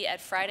community at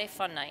Friday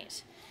Fun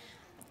Night,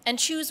 and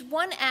choose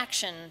one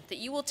action that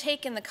you will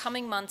take in the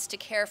coming months to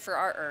care for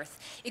our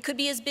earth. It could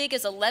be as big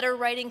as a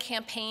letter-writing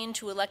campaign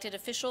to elected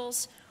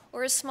officials,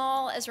 or as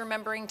small as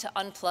remembering to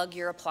unplug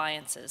your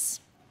appliances.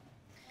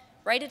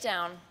 Write it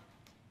down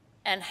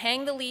and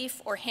hang the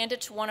leaf or hand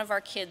it to one of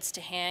our kids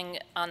to hang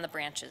on the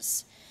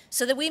branches,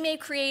 so that we may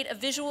create a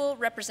visual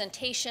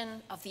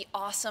representation of the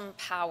awesome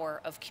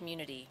power of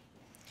community.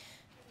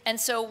 And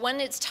so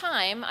when it's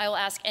time, I will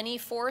ask any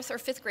 4th or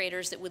 5th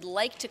graders that would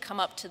like to come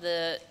up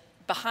to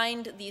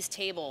behind these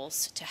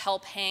tables to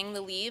help hang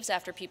the leaves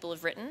after people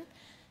have written.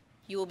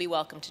 You will be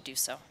welcome to do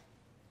so.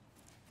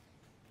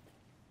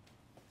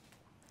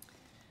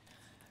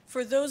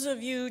 For those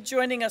of you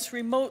joining us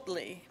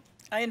remotely,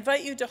 I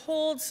invite you to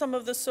hold some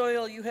of the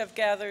soil you have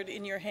gathered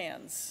in your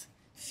hands.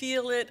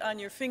 Feel it on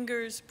your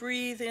fingers,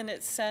 breathe in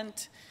its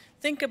scent,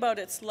 think about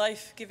its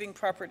life-giving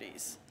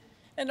properties,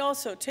 and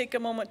also take a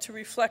moment to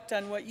reflect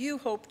on what you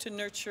hope to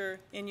nurture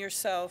in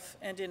yourself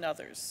and in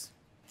others.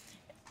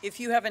 If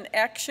you have an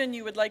action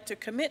you would like to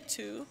commit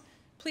to,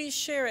 please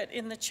share it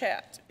in the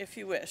chat if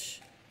you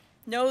wish.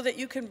 Know that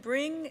you can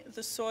bring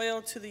the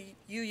soil to the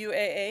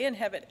UUAA and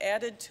have it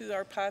added to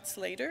our pots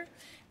later,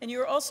 and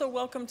you're also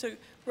welcome to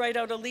write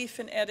out a leaf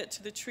and add it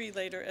to the tree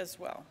later as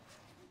well.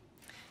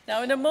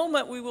 Now, in a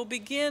moment, we will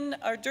begin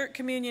our Dirt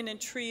Communion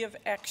and Tree of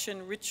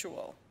Action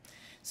ritual.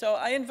 So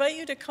I invite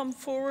you to come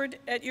forward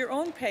at your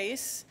own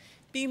pace,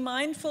 be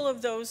mindful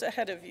of those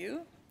ahead of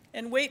you,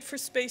 and wait for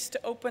space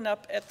to open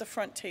up at the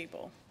front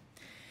table.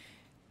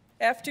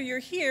 After you're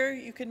here,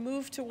 you can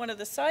move to one of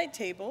the side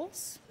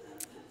tables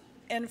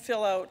and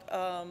fill out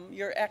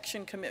your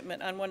action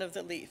commitment on one of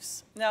the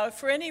leaves. Now, if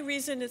for any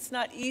reason it's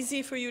not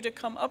easy for you to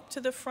come up to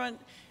the front,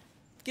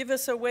 give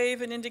us a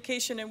wave, an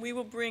indication, and we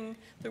will bring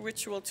the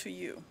ritual to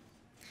you.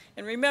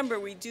 And remember,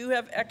 we do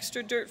have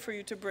extra dirt for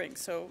you to bring,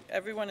 so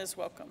everyone is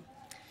welcome.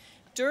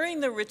 During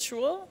the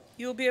ritual,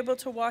 you'll be able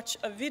to watch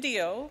a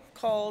video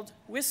called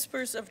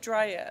Whispers of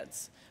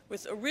Dryads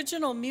with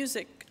original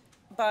music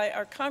by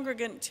our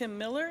congregant Tim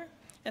Miller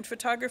and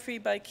photography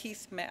by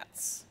Keith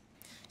Matz.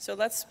 So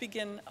let's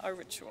begin our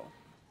ritual.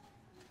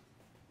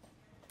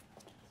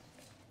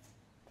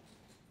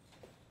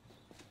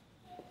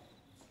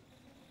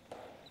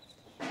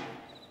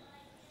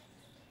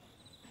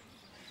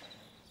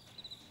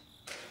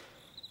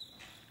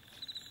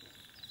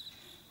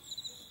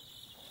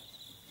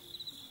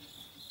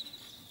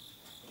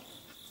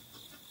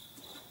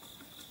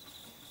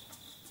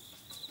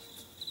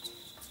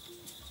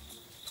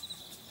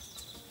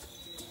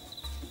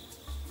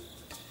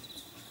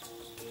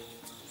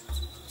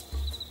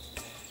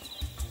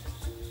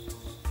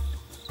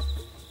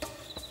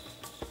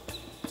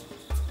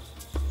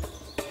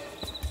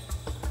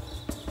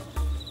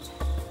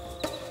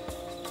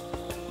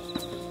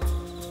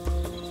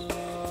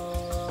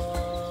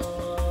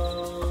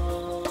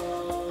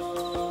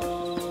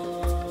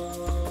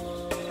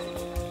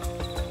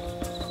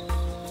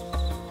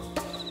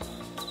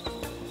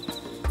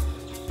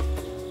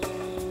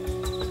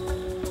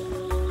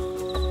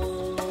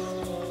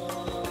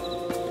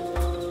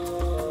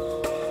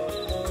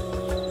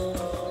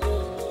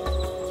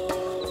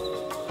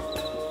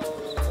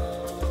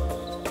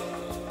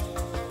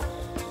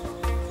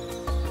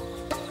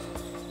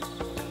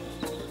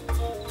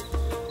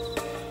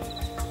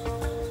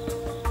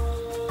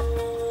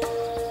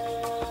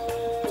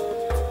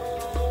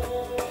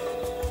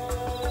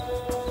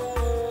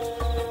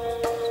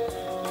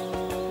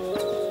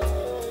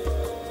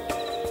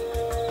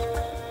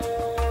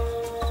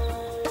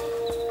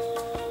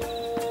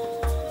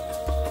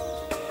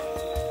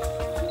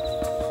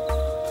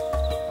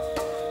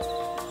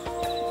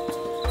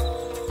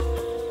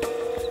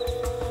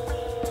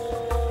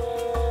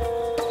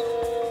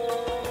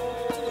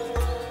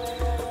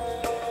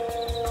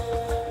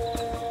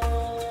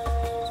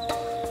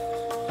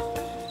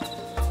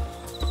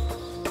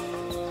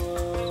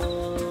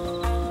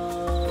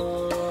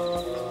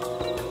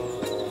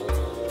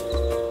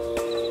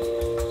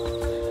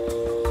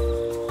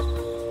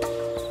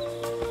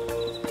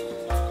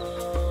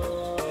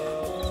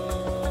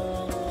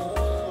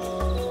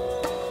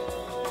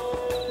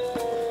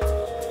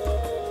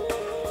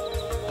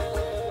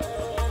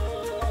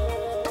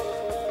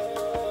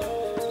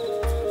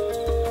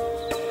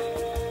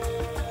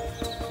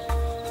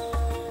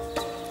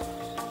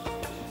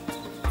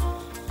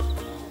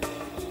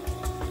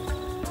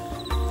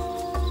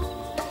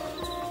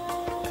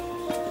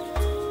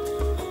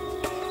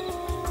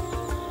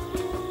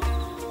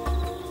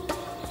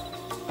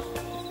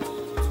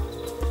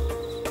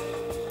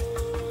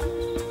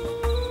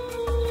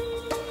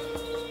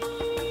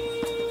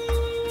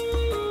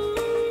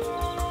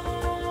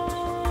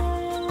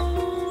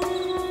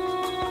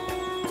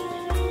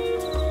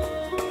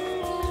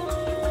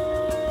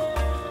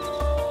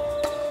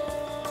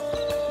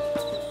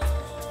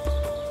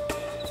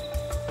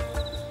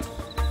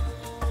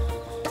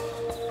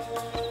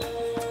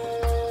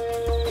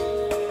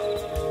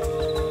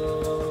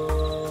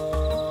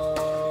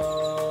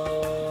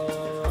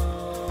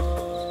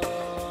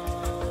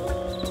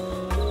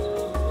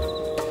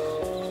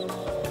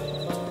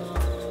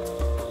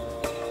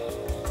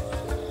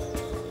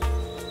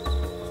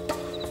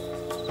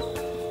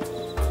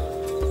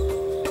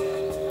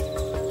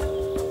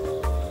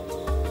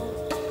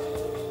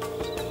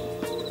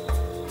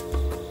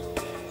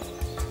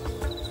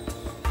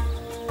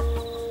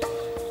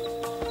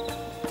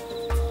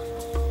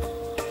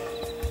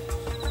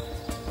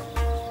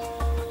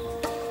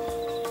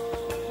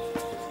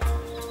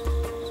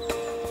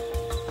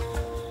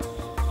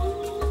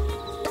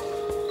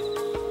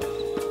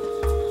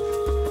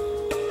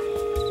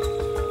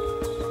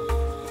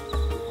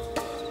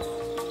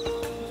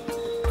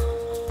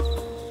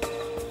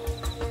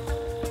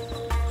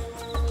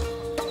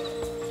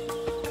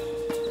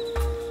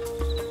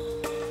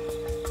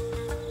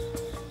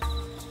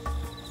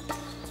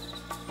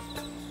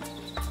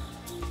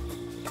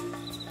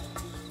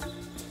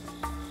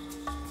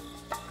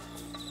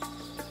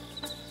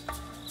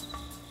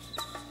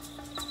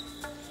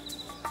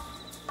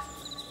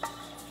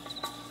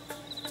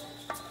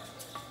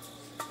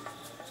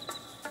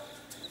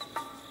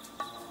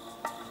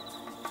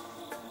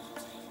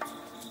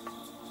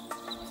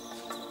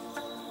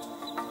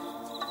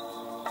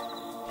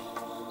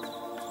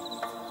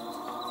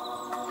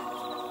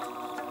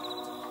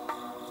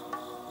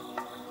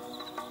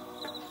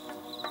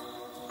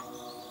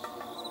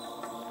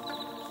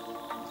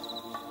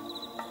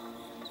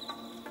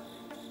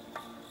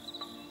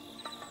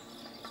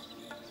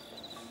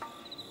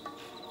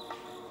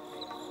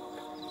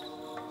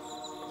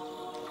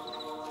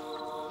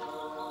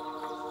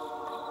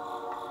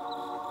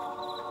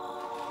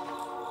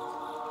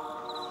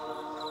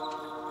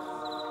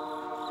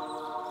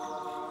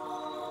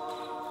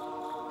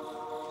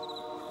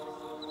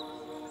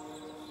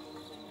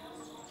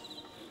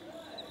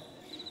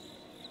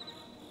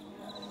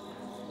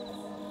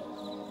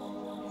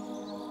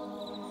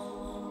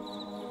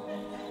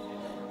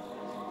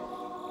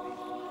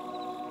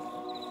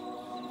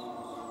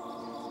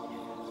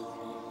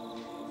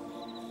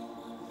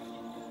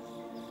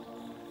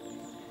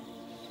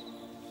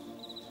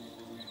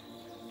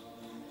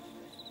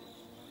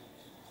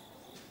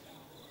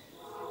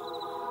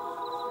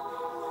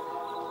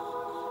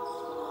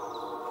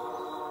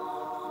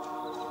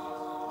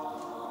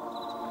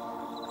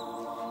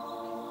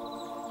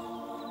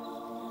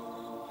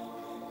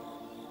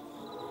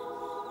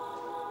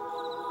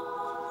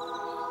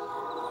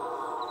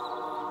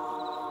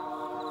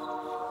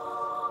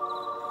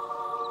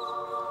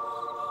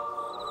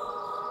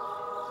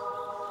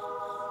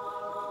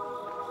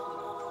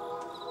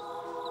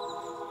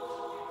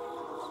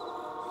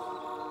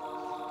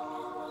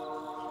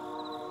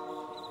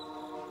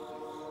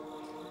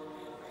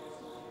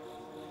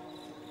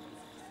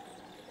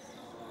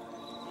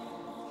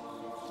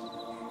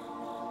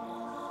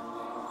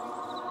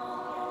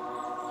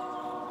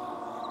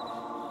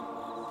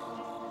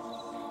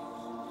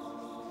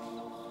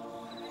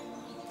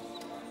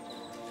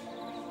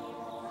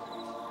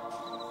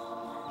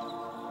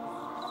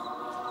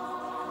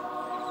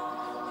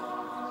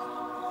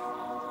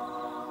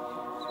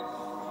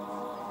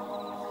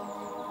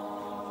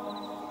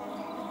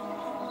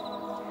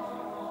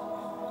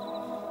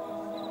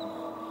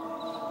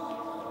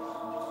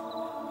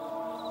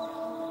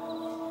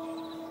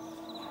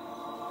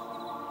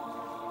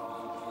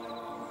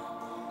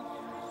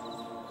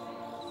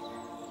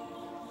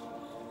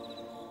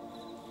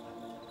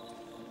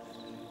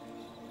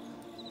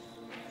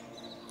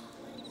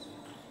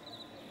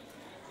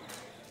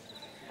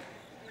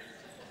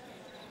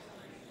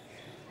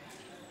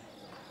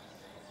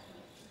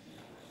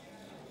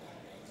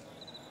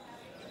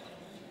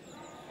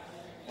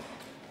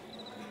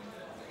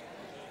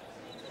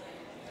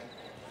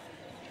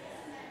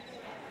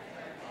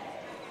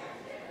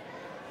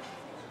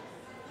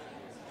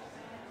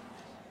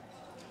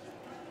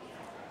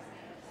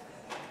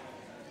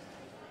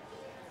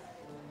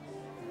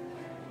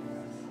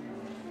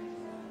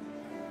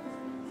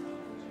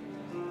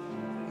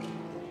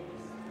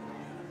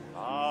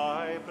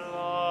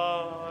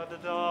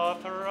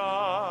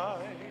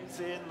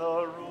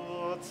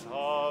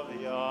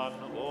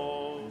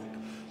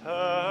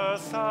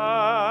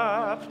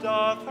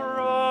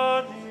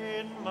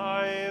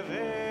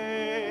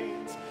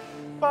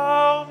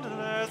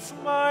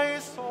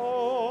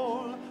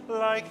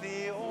 like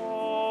the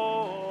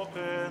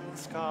open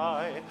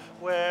sky,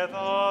 where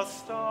the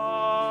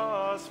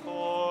stars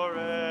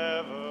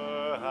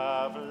forever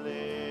have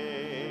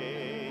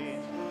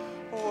lain.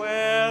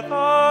 Where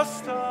the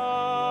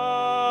stars,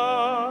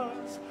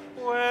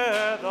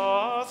 where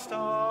the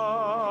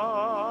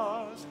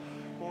stars,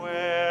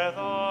 where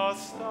the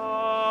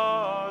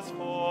stars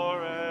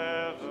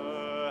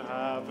forever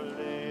have lain.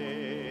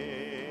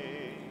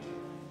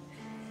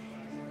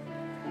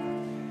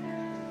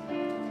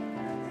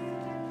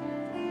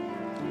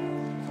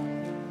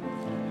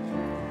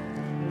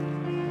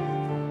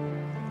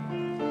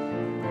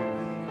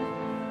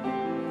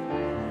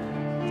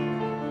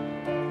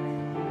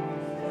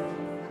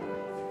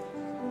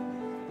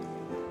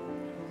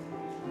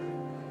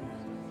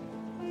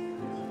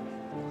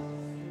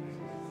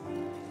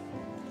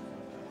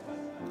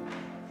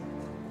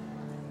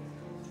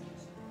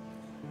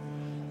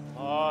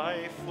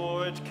 My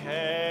foot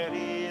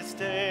carries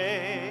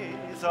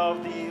days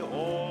of the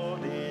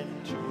old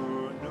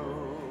into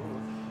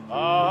new.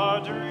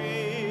 Our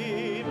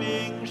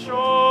dreaming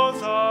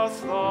shows us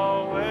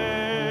the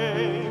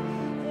way.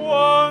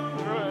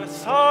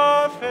 Wondrous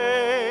our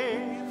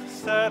faith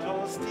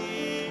settles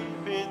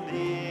deep in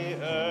the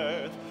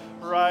earth,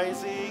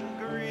 rising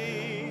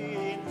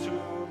green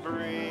to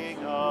bring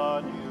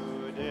a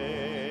new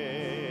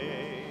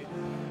day.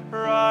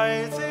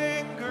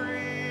 Rising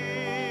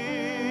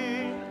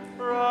green,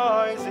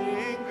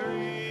 rising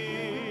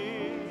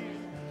green,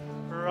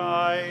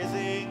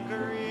 rising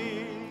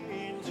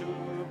green to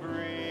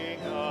bring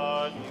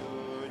a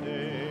new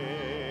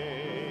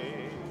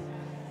day.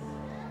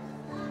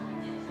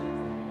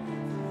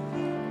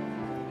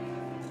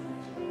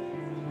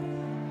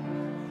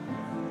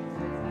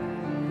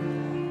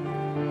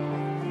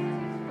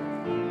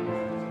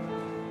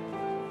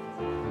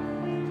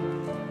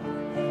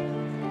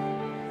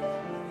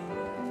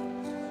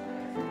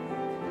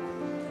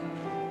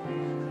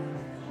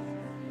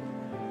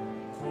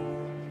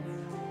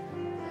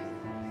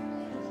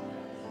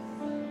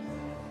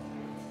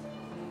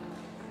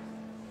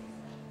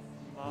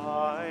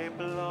 My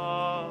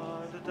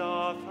blood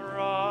doth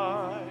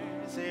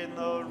rise in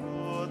the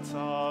roots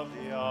of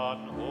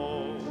yon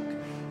oak.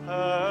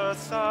 Her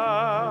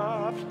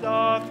sap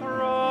doth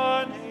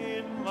run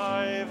in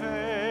my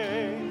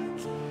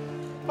veins.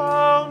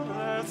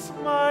 Boundless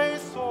my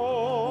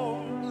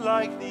soul,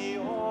 like the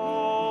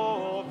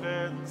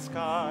open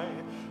sky,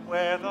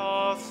 where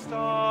the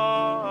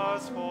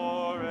stars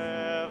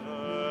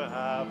forever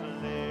have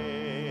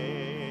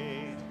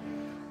lain.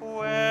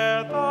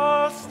 Where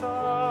the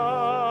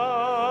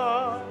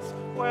stars,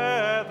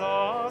 where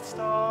the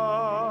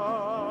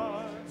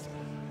stars,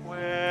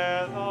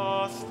 where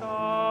the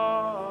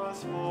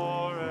stars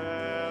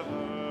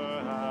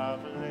forever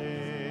have lain.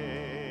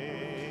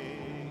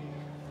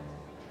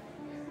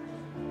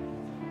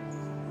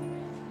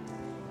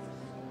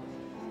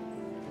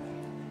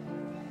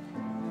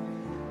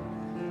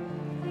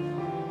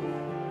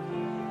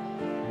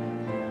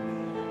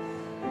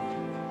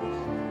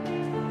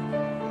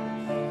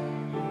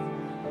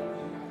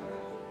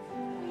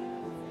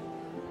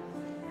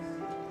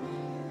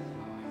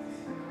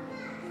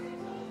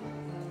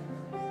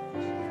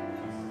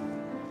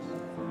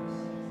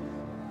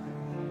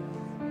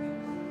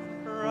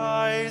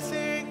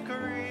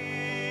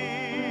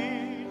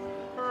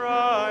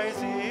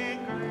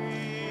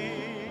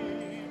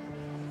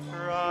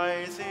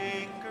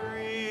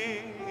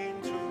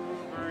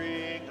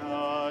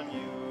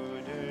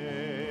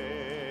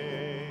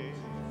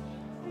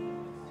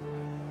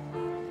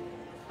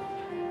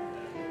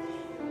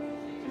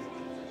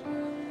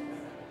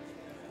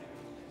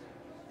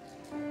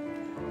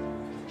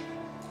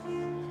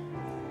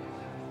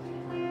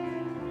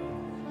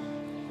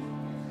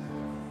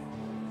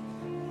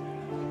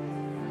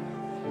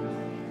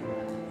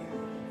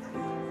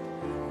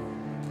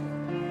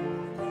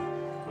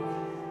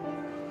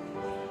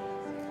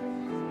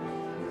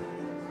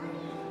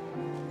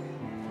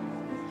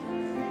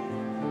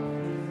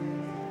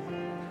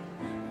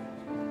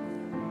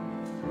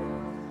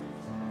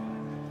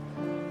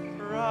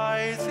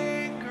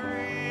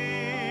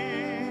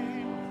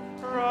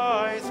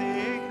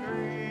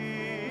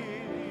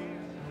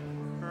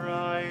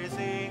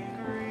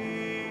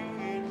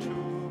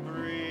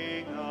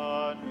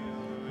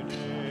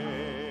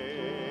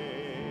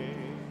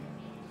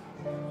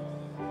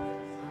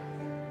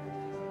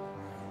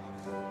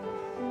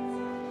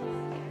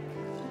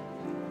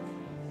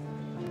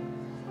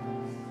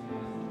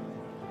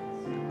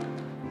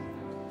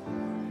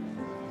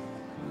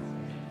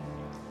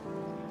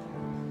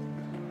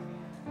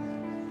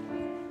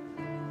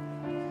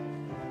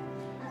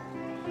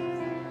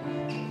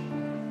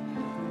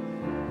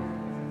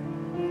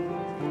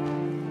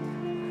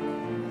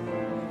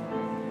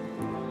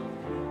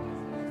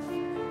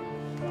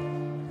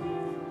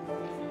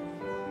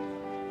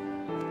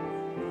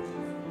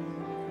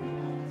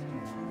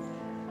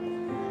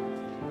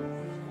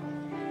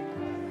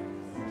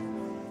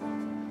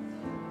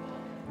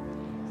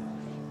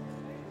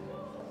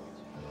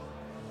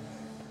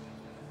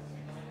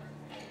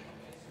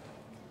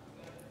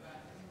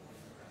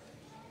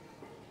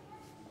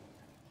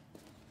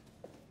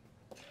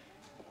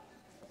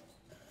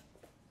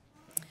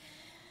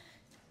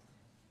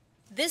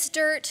 This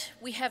dirt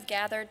we have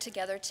gathered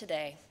together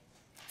today,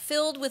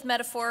 filled with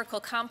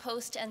metaphorical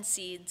compost and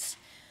seeds,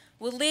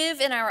 will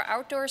live in our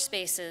outdoor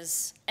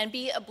spaces and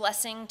be a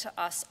blessing to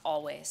us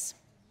always.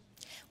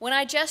 When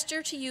I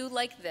gesture to you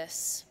like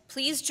this,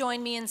 please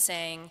join me in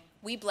saying,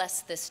 we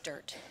bless this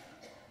dirt.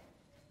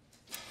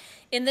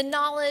 In the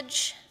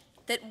knowledge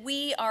that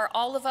we are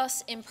all of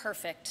us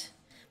imperfect,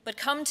 but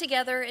come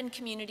together in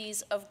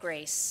communities of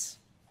grace,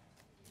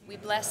 we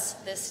bless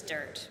this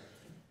dirt.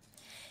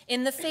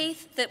 In the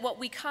faith that what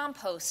we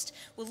compost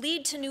will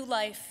lead to new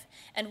life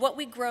and what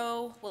we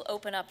grow will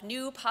open up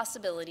new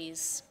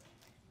possibilities,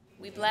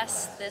 we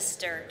bless this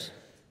dirt.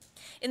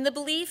 In the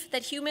belief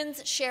that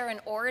humans share an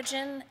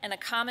origin and a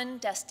common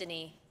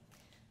destiny,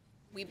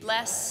 we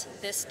bless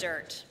this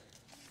dirt.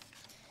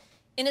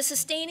 In a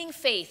sustaining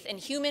faith in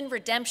human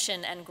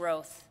redemption and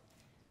growth,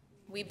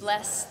 we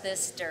bless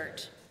this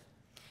dirt.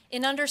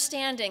 In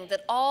understanding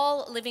that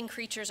all living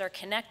creatures are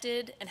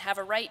connected and have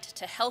a right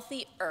to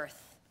healthy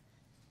earth,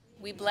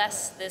 we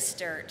bless this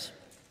dirt.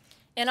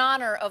 In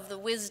honor of the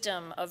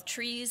wisdom of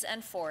trees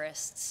and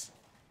forests,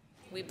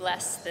 we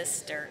bless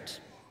this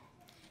dirt.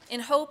 In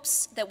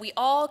hopes that we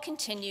all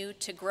continue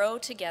to grow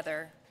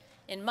together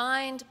in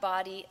mind,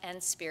 body,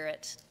 and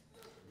spirit,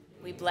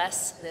 we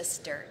bless this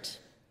dirt.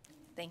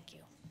 Thank you.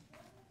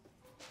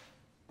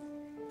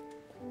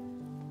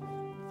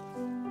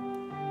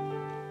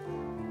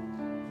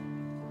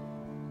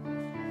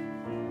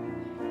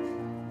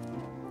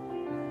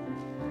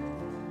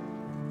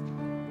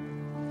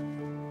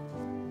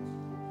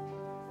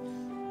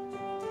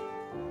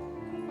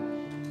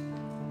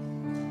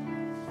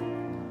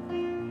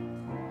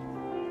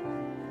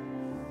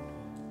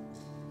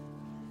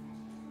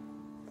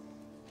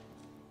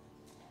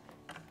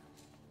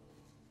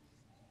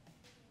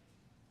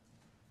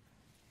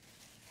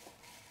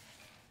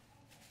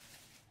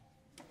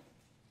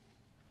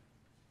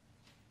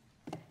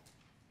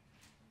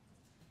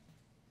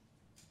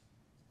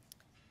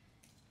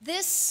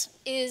 This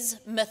is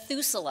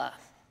Methuselah.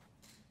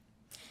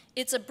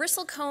 It's a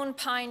bristlecone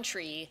pine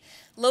tree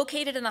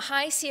located in the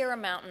high Sierra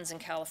Mountains in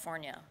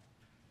California.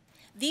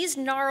 These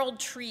gnarled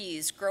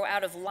trees grow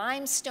out of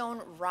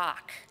limestone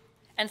rock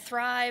and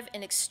thrive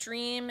in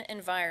extreme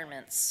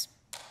environments.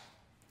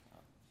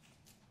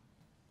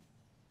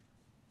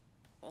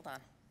 Hold on,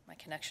 my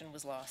connection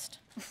was lost.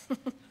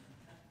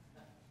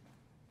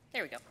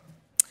 There we go.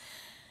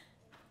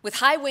 With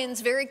high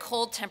winds, very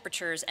cold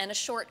temperatures, and a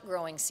short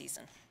growing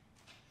season.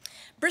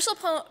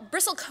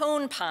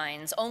 Bristlecone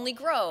pines only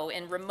grow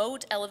in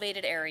remote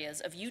elevated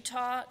areas of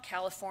Utah,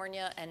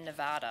 California, and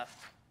Nevada.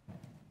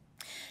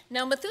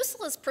 Now,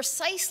 Methuselah's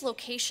precise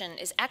location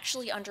is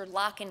actually under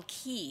lock and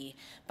key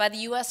by the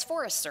U.S.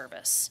 Forest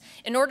Service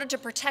in order to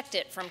protect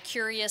it from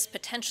curious,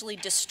 potentially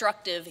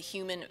destructive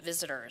human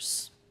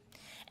visitors.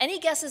 Any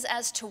guesses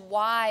as to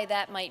why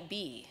that might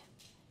be?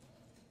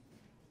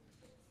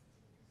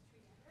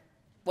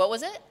 What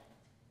was it?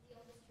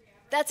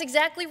 That's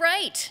exactly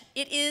right.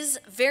 It is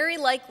very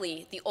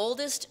likely the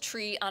oldest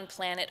tree on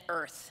planet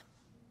Earth.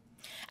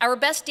 Our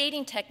best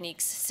dating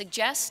techniques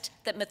suggest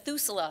that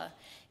Methuselah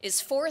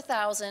is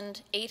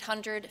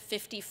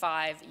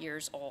 4,855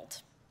 years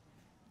old.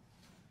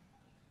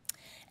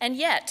 And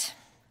yet,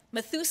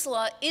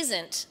 Methuselah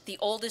isn't the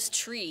oldest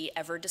tree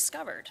ever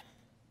discovered.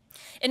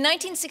 In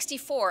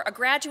 1964, a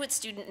graduate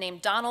student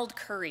named Donald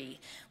Curry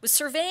was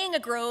surveying a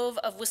grove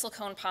of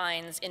whistlecone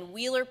pines in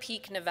Wheeler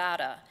Peak,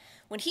 Nevada,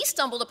 when he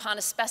stumbled upon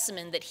a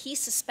specimen that he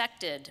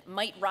suspected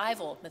might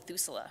rival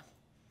Methuselah.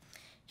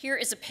 Here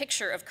is a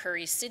picture of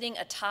Curry sitting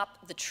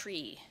atop the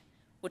tree,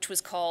 which was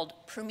called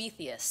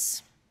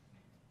Prometheus.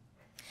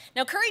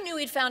 Now, Curry knew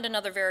he'd found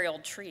another very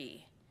old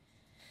tree,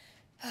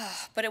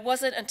 but it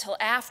wasn't until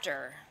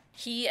after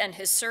he and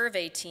his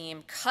survey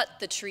team cut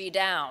the tree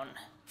down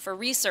for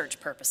research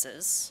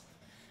purposes,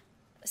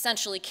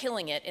 essentially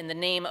killing it in the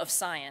name of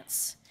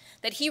science,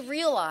 that he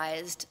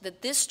realized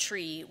that this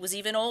tree was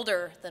even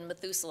older than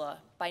Methuselah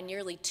by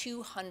nearly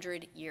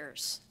 200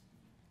 years.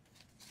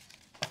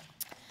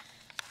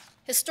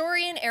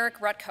 Historian Eric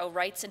Rutko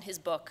writes in his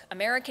book,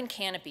 American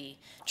Canopy,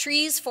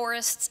 Trees,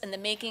 Forests, and the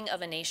Making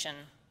of a Nation,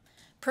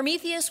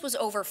 Prometheus was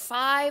over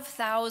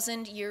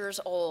 5,000 years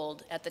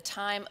old at the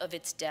time of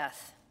its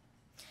death,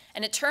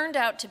 and it turned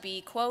out to be,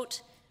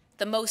 quote,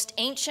 the most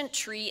ancient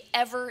tree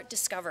ever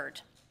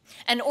discovered,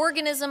 an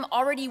organism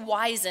already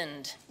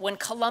wizened when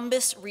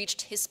Columbus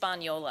reached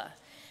Hispaniola,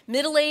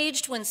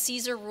 middle-aged when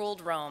Caesar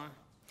ruled Rome,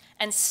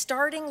 and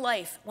starting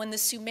life when the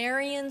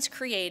Sumerians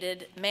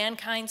created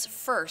mankind's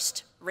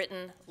first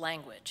written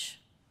language.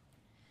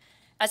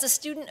 As a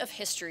student of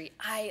history,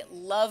 I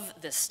love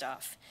this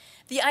stuff.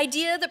 The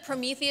idea that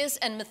Prometheus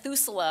and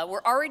Methuselah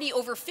were already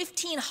over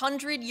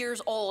 1,500 years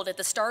old at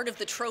the start of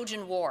the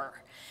Trojan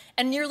War,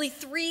 and nearly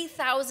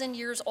 3,000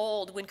 years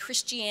old when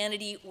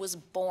Christianity was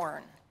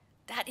born.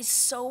 That is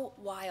so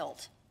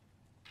wild.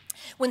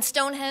 When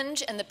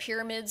Stonehenge and the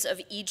pyramids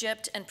of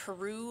Egypt and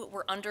Peru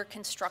were under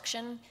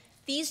construction,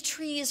 these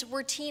trees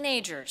were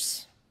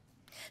teenagers.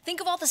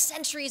 Think of all the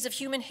centuries of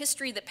human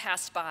history that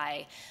passed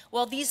by,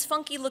 while these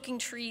funky-looking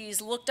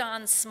trees looked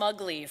on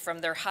smugly from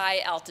their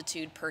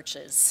high-altitude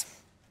perches.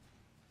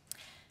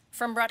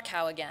 From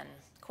Rohlck again,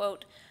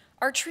 quote,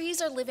 "Our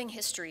trees are living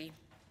history.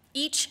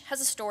 Each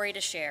has a story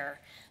to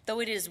share, though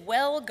it is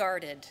well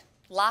guarded,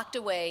 locked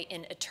away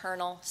in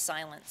eternal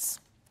silence."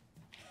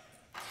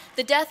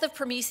 The death of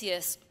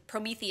Prometheus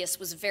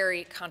was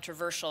very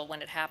controversial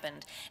when it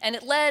happened, and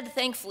it led,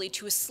 thankfully,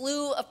 to a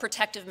slew of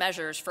protective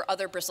measures for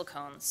other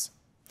bristlecones.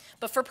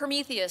 But for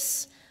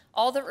Prometheus,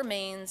 all that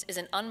remains is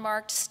an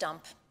unmarked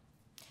stump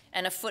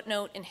and a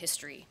footnote in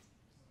history.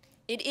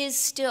 It is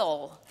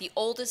still the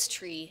oldest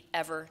tree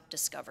ever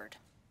discovered.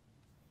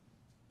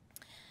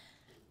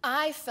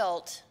 I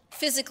felt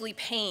physically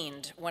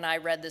pained when I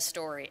read this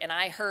story, and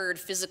I heard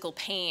physical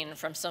pain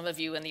from some of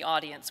you in the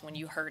audience when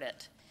you heard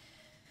it.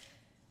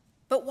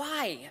 But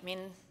why? I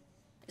mean,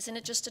 isn't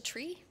it just a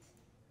tree?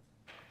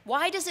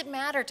 Why does it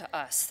matter to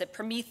us that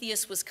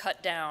Prometheus was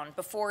cut down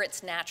before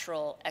its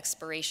natural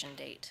expiration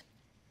date?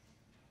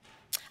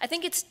 I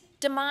think its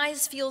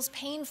demise feels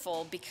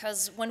painful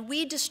because when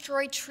we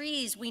destroy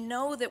trees, we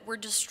know that we're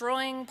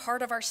destroying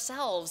part of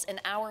ourselves and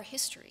our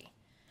history.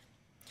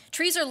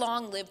 Trees are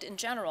long-lived in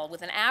general,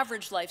 with an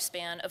average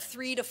lifespan of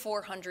 300 to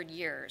 400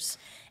 years,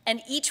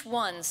 and each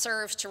one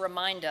serves to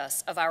remind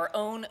us of our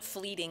own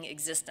fleeting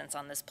existence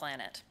on this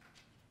planet.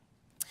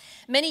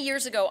 Many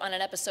years ago on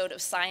an episode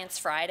of Science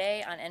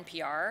Friday on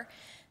NPR,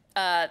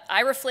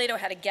 Ira Flato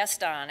had a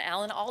guest on,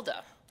 Alan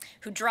Alda,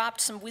 who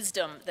dropped some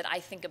wisdom that I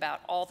think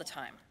about all the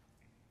time.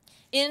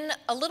 In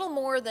a little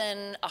more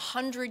than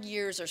 100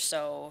 years or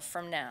so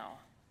from now,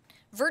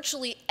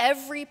 virtually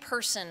every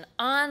person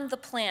on the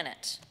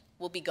planet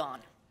will be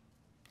gone,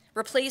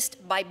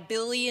 replaced by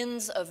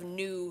billions of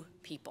new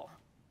people.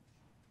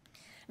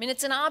 I mean,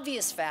 it's an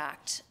obvious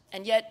fact,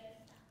 and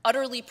yet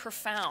utterly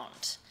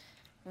profound.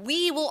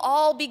 We will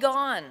all be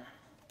gone,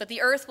 but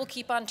the earth will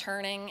keep on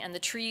turning and the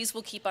trees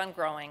will keep on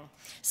growing,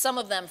 some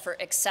of them for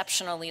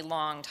exceptionally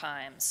long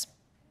times.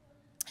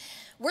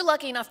 We're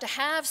lucky enough to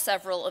have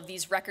several of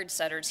these record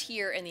setters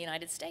here in the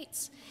United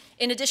States.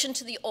 In addition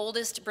to the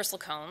oldest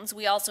bristlecones,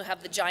 we also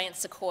have the giant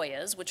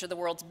sequoias, which are the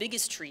world's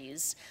biggest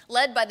trees,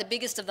 led by the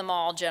biggest of them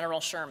all, General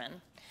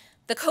Sherman.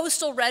 The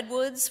coastal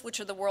redwoods, which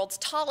are the world's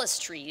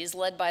tallest trees,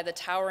 led by the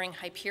towering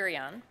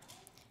Hyperion.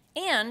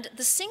 And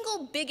the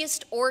single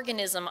biggest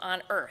organism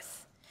on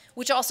Earth,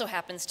 which also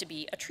happens to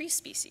be a tree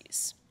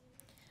species.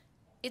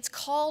 It's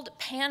called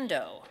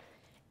Pando,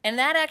 and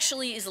that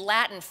actually is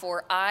Latin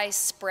for I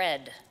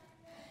spread.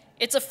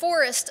 It's a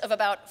forest of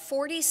about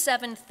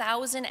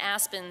 47,000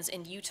 aspens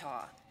in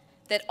Utah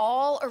that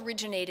all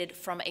originated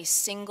from a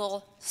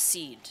single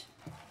seed.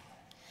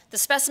 The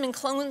specimen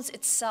clones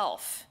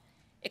itself.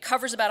 It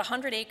covers about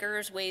 100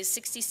 acres, weighs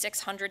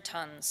 6,600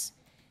 tons.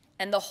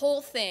 And the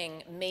whole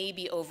thing may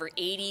be over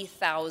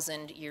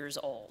 80,000 years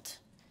old.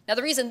 Now,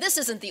 the reason this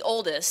isn't the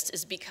oldest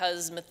is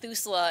because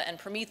Methuselah and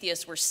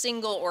Prometheus were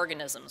single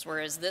organisms,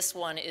 whereas this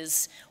one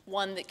is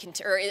one that can,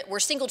 or we're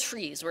single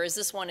trees, whereas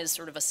this one is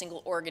sort of a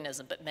single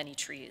organism, but many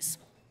trees.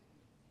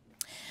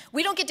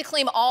 We don't get to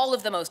claim all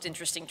of the most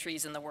interesting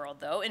trees in the world,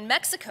 though. In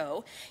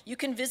Mexico, you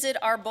can visit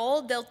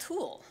Arbol del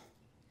Tul,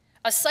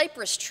 a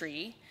cypress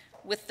tree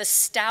with the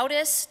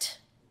stoutest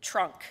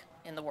trunk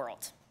in the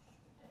world.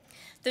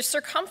 The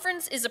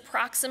circumference is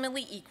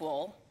approximately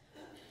equal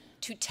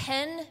to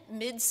 10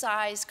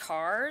 mid-size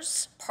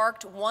cars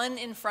parked one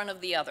in front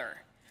of the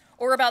other,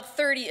 or about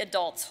 30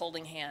 adults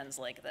holding hands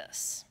like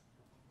this.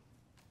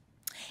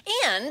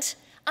 And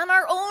on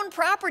our own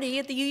property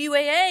at the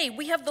UUAA,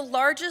 we have the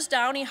largest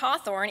downy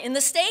hawthorn in the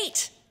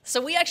state.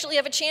 So we actually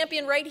have a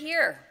champion right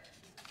here.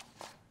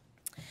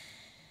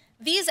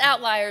 These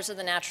outliers of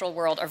the natural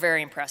world are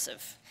very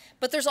impressive.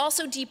 But there's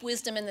also deep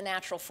wisdom in the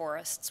natural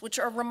forests, which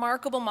are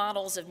remarkable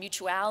models of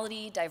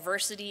mutuality,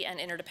 diversity, and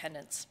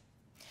interdependence.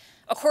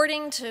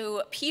 According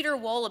to Peter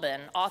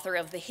Wohlleben, author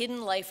of The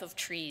Hidden Life of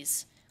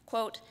Trees,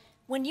 quote,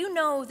 "When you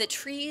know that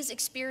trees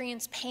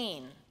experience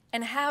pain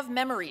and have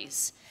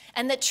memories,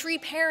 and that tree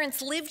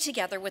parents live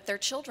together with their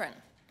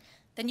children,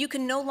 then you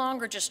can no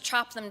longer just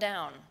chop them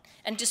down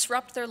and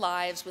disrupt their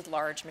lives with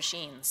large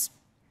machines.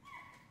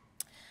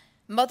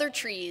 Mother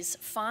trees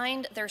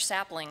find their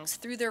saplings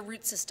through their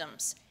root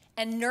systems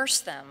and nurse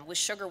them with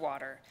sugar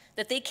water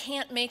that they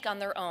can't make on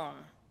their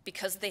own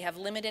because they have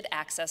limited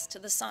access to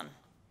the sun.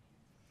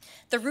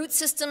 The root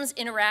systems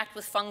interact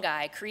with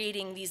fungi,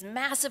 creating these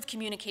massive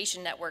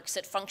communication networks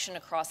that function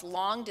across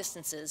long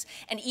distances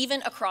and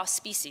even across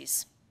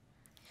species.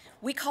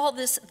 We call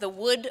this the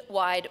wood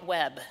wide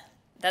web.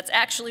 That's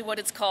actually what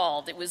it's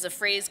called. It was a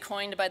phrase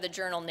coined by the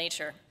journal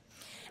Nature.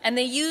 And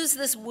they use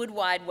this wood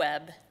wide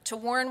web to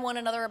warn one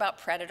another about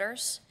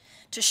predators,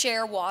 to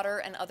share water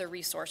and other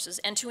resources,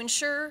 and to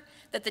ensure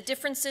that the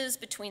differences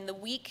between the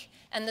weak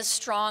and the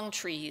strong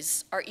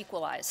trees are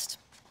equalized.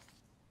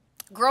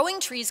 Growing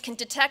trees can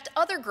detect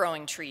other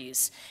growing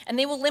trees, and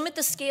they will limit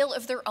the scale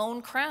of their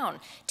own crown,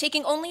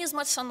 taking only as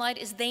much sunlight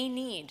as they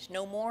need,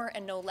 no more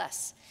and no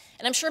less.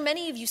 And I'm sure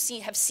many of you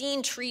have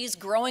seen trees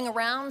growing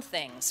around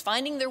things,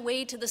 finding their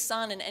way to the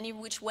sun in any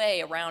which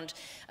way around,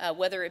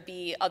 whether it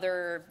be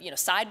other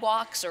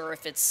sidewalks or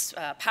if it's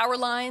power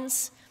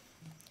lines.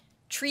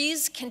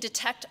 Trees can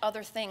detect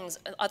other things,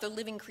 other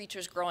living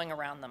creatures growing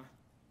around them.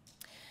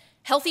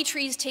 Healthy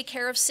trees take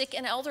care of sick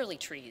and elderly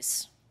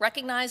trees,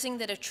 recognizing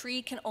that a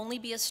tree can only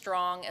be as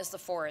strong as the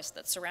forest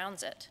that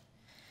surrounds it.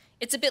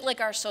 It's a bit like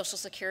our social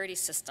security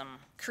system,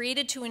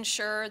 created to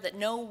ensure that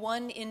no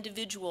one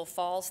individual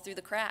falls through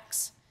the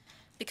cracks,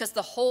 because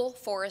the whole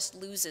forest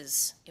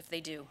loses if they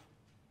do.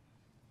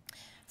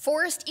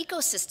 Forest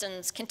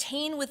ecosystems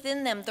contain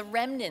within them the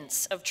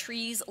remnants of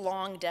trees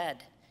long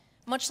dead,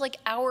 much like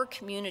our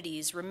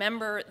communities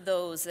remember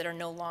those that are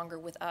no longer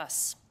with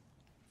us.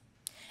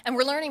 And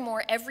we're learning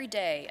more every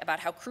day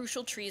about how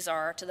crucial trees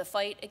are to the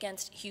fight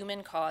against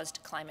human-caused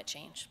climate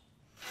change.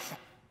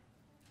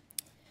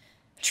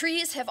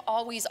 Trees have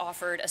always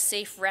offered a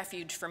safe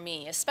refuge for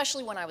me,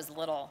 especially when I was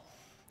little,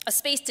 a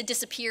space to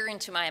disappear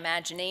into my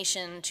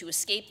imagination, to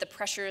escape the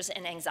pressures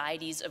and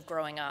anxieties of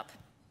growing up.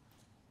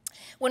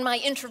 When my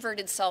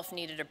introverted self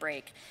needed a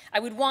break, I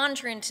would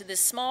wander into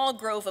this small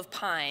grove of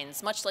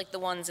pines, much like the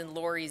ones in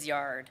Laurie's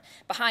yard,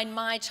 behind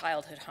my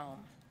childhood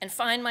home, and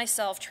find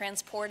myself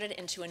transported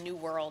into a new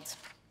world.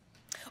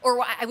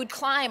 Or I would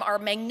climb our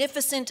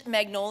magnificent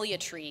magnolia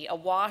tree,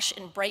 awash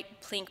in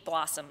bright pink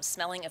blossoms,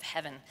 smelling of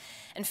heaven,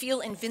 and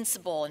feel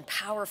invincible and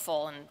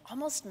powerful and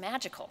almost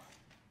magical.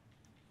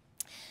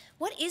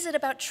 What is it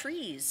about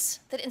trees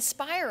that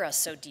inspire us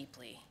so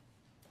deeply?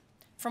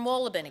 From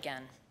Wolleben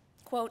again,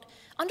 quote,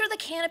 "Under the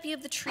canopy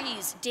of the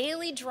trees,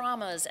 daily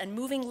dramas and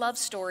moving love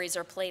stories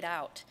are played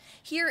out.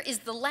 Here is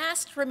the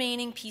last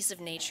remaining piece of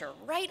nature,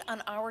 right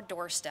on our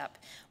doorstep,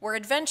 where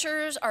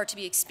adventures are to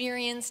be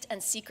experienced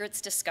and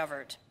secrets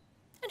discovered.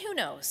 And who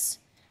knows,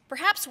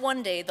 perhaps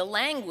one day the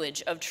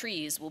language of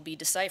trees will be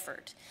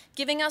deciphered,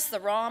 giving us the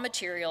raw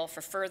material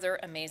for further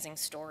amazing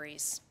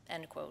stories,"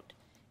 end quote.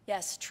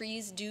 Yes,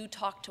 trees do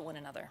talk to one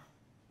another.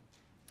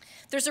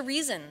 There's a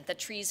reason that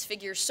trees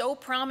figure so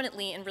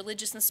prominently in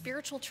religious and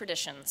spiritual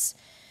traditions.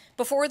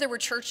 Before there were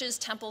churches,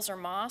 temples, or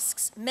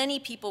mosques, many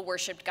people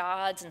worshiped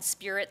gods and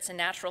spirits and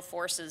natural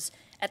forces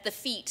at the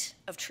feet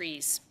of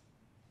trees.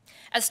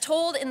 As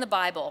told in the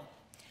Bible,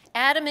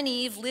 Adam and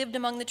Eve lived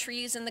among the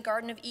trees in the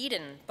Garden of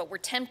Eden, but were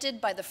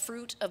tempted by the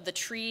fruit of the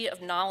tree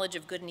of knowledge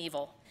of good and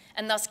evil,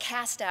 and thus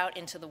cast out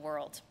into the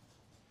world.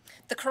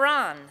 The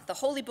Quran, the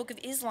holy book of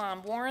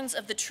Islam, warns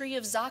of the tree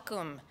of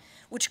Zaqqum,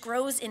 which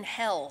grows in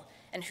hell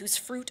and whose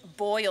fruit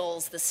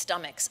boils the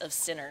stomachs of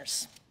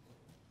sinners.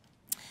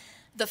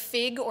 The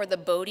fig or the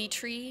Bodhi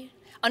tree,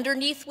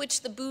 underneath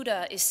which the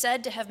Buddha is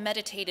said to have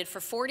meditated for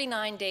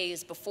 49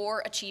 days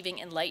before achieving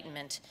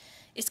enlightenment,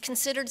 is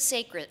considered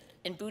sacred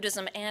in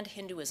Buddhism and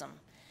Hinduism,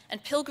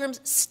 and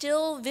pilgrims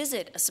still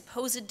visit a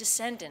supposed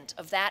descendant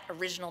of that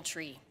original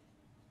tree.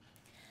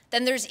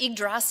 Then there's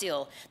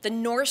Yggdrasil, the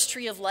Norse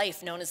tree of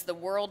life known as the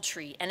world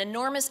tree, an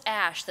enormous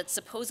ash that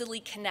supposedly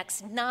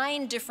connects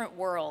 9 different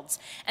worlds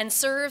and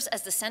serves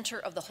as the center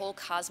of the whole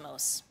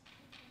cosmos.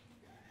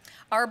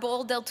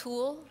 Arbol del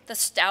Tul, the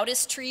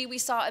stoutest tree we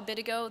saw a bit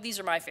ago, these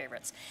are my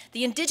favorites.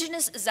 The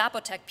indigenous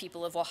Zapotec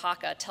people of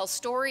Oaxaca tell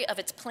story of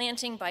its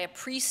planting by a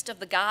priest of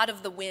the god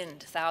of the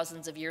wind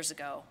thousands of years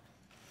ago.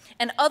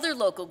 And other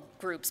local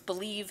groups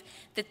believe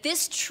that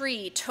this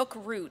tree took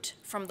root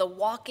from the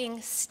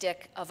walking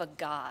stick of a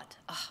god.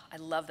 Oh, I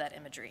love that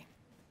imagery.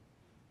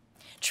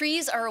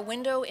 Trees are a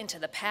window into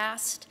the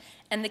past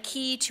and the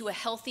key to a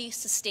healthy,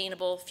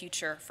 sustainable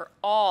future for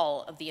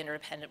all of the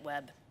interdependent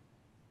web.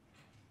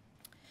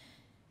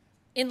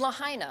 In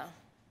Lahaina,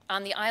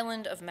 on the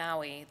island of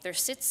Maui, there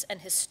sits an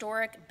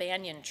historic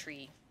banyan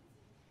tree,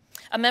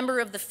 a member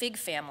of the fig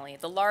family,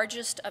 the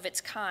largest of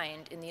its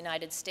kind in the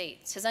United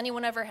States. Has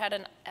anyone ever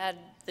had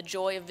the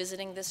joy of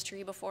visiting this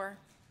tree before?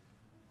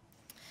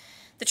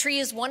 The tree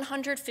is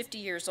 150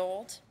 years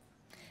old,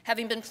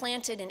 having been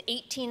planted in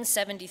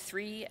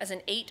 1873 as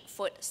an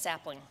 8-foot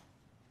sapling.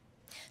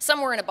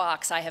 Somewhere in a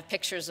box, I have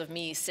pictures of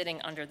me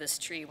sitting under this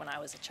tree when I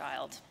was a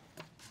child.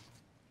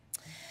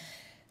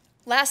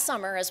 Last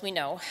summer, as we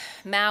know,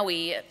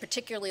 Maui,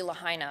 particularly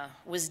Lahaina,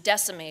 was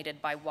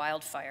decimated by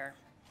wildfire,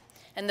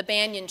 and the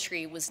banyan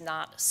tree was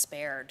not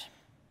spared.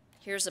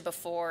 Here's a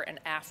before and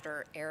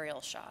after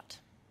aerial shot.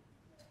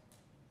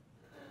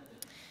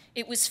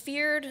 It was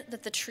feared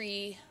that the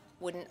tree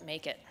wouldn't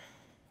make it.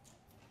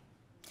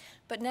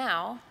 But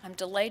now, I'm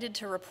delighted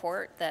to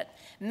report that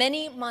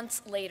many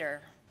months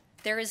later,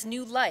 there is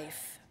new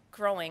life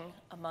growing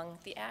among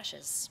the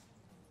ashes.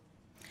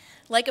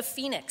 Like a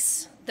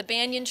phoenix, the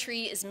banyan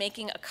tree is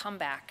making a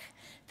comeback,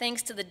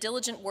 thanks to the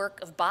diligent work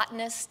of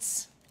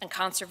botanists and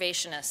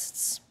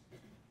conservationists.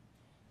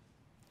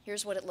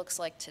 Here's what it looks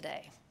like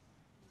today.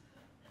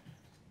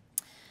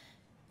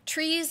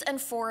 Trees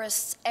and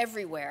forests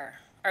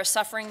everywhere are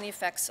suffering the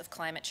effects of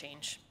climate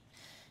change.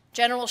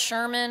 General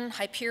Sherman,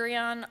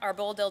 Hyperion,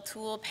 Arbol del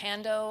Tul,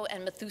 Pando,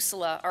 and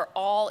Methuselah are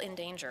all in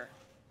danger.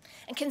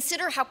 And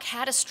consider how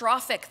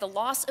catastrophic the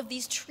loss of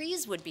these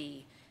trees would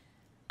be.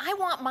 I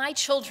want my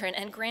children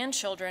and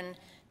grandchildren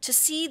to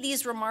see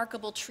these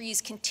remarkable trees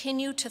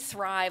continue to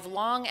thrive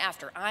long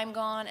after I'm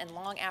gone and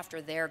long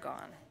after they're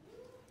gone.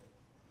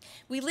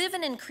 We live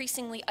in an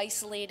increasingly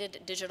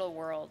isolated digital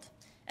world,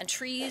 and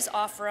trees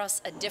offer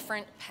us a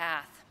different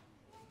path.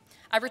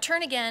 I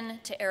return again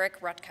to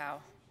Eric Rutkow.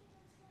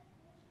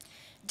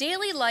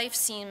 Daily life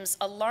seems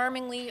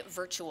alarmingly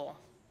virtual.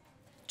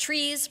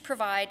 Trees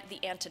provide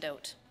the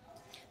antidote.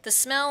 The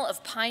smell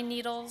of pine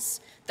needles,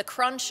 the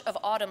crunch of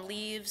autumn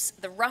leaves,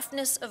 the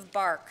roughness of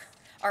bark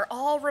are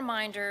all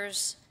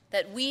reminders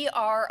that we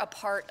are a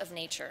part of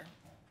nature.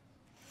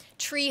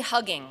 Tree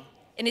hugging,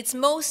 in its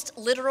most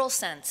literal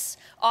sense,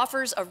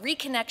 offers a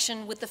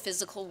reconnection with the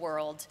physical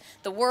world,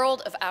 the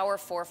world of our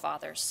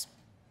forefathers.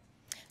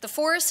 The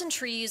forests and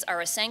trees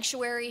are a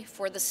sanctuary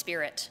for the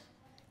spirit.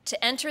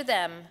 To enter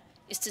them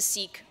is to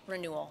seek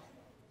renewal.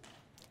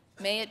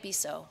 May it be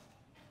so.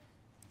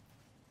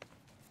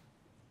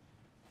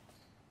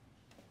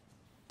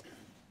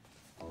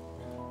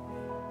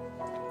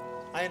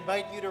 I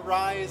invite you to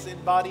rise in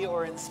body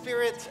or in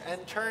spirit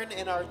and turn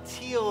in our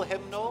teal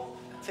hymnal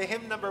to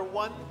hymn number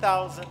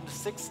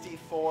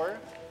 1064,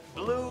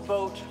 Blue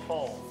Boat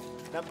Home,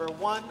 number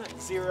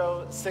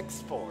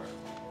 1064.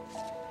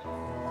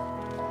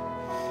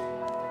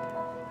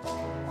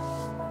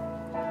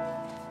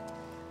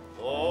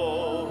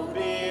 Oh,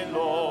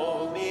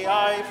 below me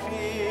I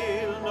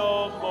feel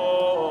no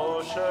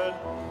motion,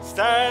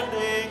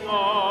 standing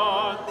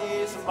on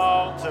these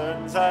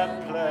mountains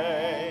and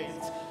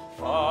plains,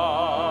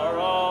 far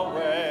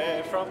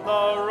away from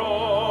the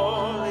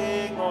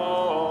rolling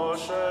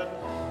ocean.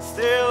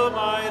 Still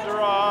my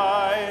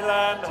dry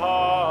land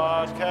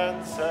heart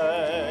can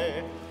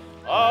say,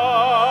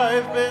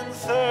 I've been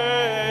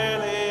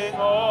sailing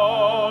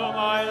all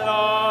my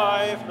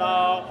life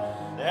now,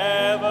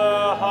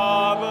 never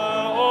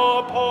harbor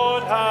or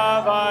port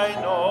have I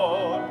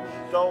known.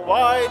 The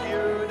wide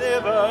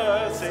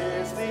universe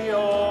is the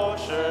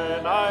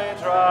ocean I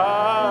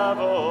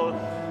travel,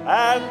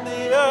 and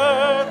the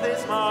earth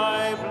is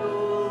my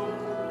blue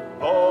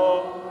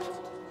boat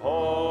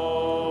home.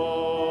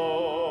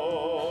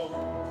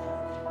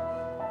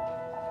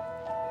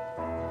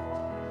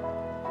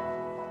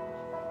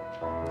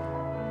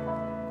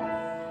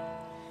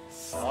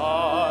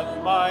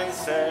 Sun, my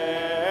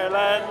sail,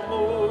 and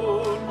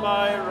moon,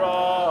 my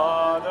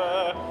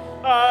rudder,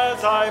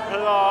 as I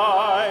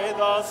ply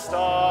the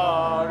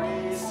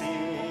starry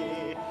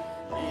sea,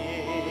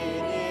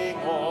 leaning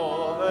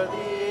over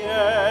the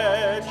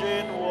edge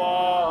in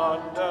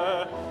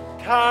wonder,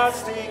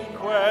 casting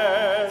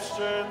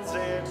questions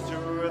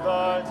into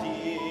the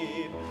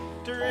deep,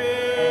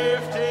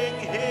 drifting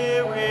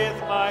here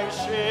with my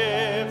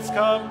ship's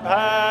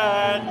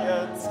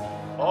companions,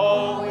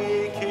 all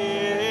we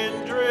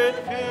kindred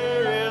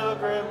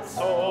pilgrim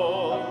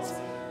souls,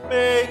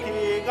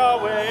 making our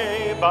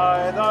way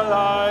by the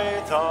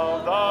light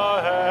of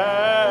the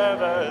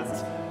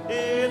heavens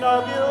in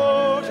a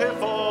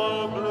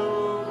beautiful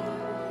blue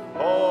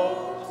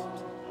boat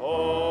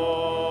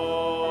home.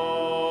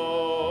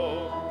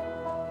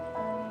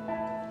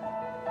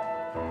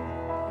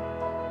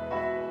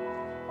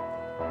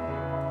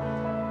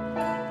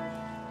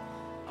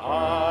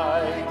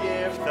 I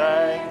give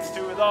thanks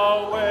to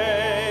the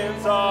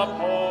waves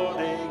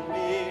upholding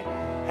me,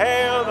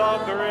 hail the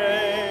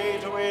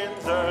great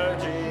winds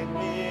urging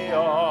me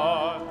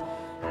on,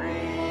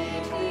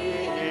 greet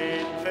the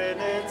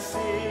infinite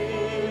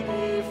sea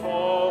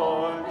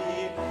before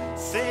me,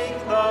 sing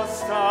the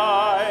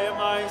sky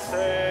my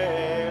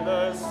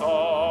sailor's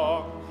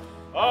song.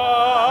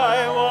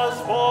 I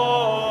was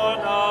born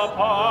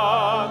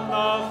upon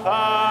the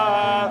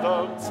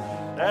fathoms,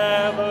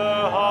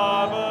 never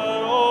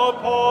harbor or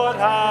port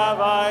have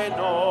I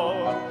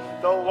known.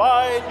 The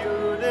wide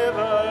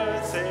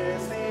universe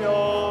is the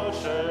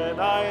ocean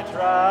I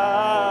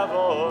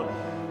travel,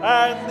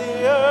 and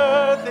the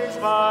earth is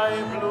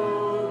my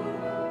blue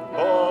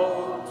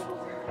boat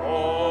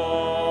home.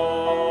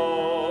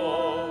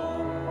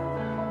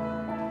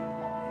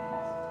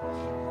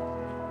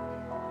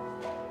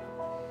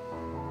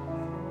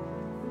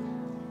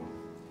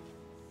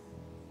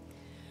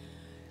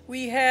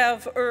 We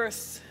have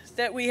earth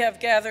that we have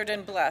gathered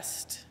and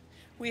blessed.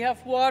 We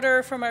have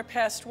water from our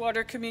past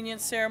water communion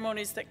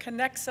ceremonies that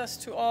connects us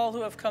to all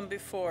who have come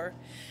before.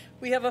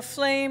 We have a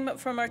flame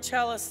from our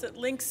chalice that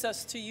links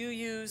us to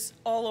UUs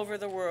all over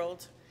the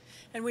world.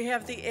 And we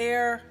have the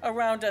air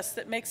around us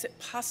that makes it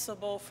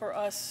possible for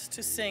us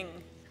to sing.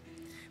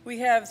 We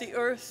have the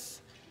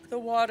earth, the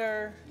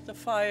water, the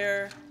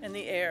fire, and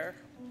the air.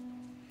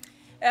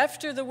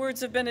 After the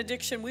words of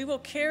benediction, we will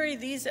carry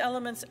these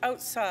elements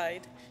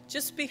outside,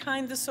 just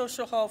behind the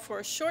social hall, for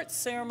a short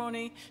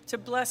ceremony to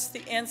bless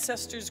the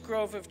ancestors'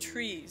 grove of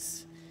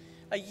trees.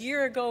 A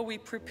year ago, we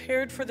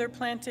prepared for their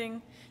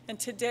planting, and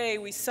today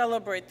we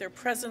celebrate their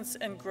presence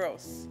and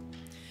growth.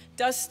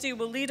 Dusty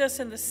will lead us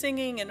in the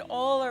singing, and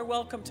all are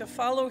welcome to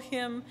follow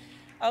him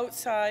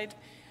outside.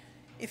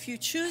 If you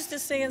choose to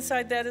stay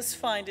inside, that is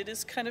fine. It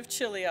is kind of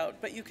chilly out,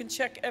 but you can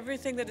check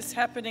everything that is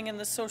happening in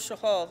the social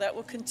hall. That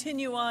will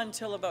continue on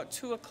till about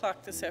 2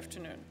 o'clock this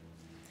afternoon.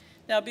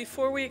 Now,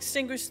 before we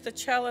extinguish the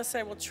chalice,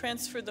 I will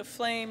transfer the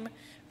flame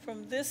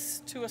from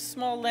this to a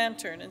small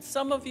lantern. And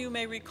some of you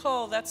may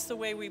recall that's the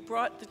way we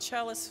brought the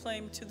chalice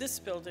flame to this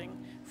building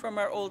from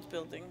our old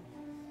building.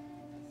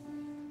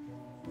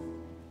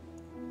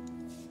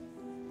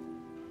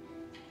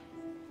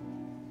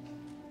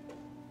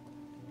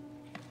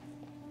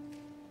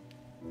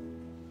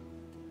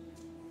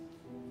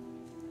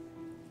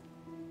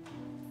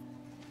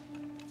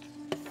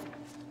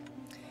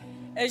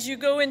 As you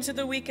go into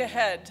the week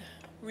ahead,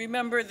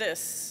 remember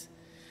this: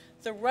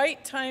 the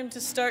right time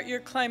to start your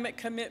climate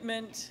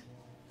commitment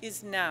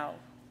is now.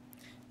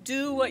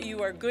 Do what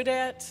you are good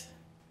at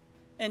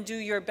and do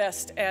your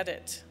best at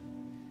it.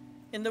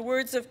 In the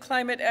words of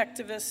climate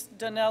activist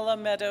Donella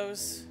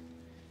Meadows,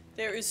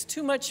 there is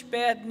too much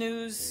bad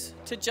news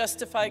to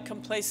justify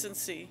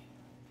complacency.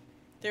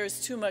 There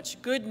is too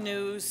much good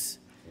news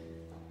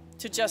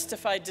to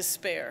justify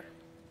despair.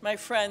 My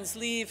friends,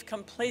 leave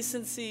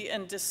complacency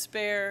and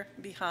despair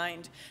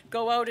behind.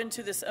 Go out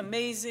into this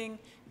amazing,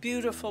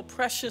 beautiful,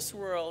 precious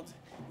world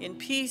in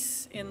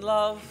peace, in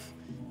love,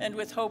 and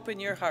with hope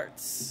in your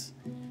hearts.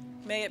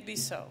 May it be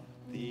so.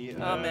 The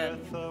Amen.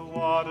 earth, the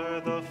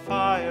water, the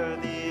fire,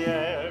 the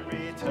air,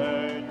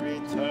 return,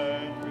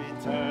 return,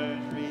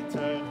 return,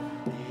 return.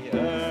 The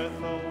earth,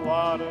 the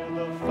water,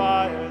 the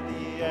fire,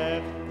 the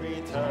air,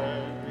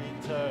 return,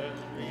 return,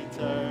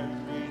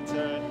 return,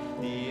 return.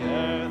 The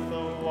earth,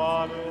 the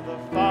water, the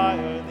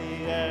fire, the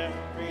air,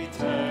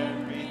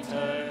 return,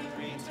 return,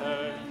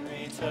 return,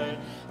 return.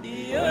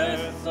 The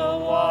earth, the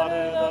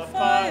water, the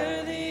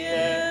fire, the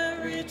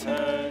air,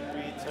 return,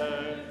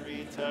 return,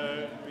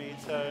 return,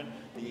 return.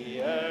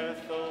 The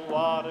earth, the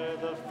water,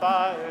 the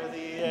fire,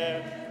 the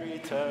air,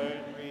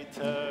 return,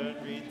 return,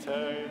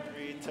 return,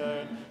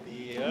 return.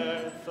 The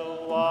earth,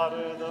 the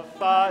water, the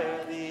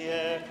fire, the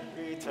air,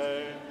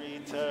 return,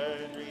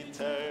 return,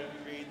 return,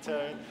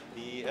 return.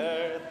 The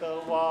earth,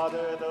 the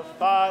water, the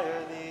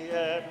fire, the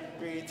air,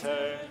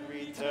 return,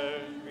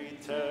 return,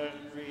 return,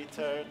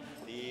 return.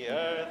 The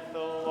earth,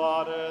 the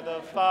water,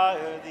 the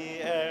fire,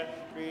 the air,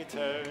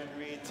 return,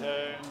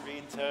 return,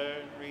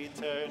 return,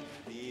 return.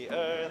 The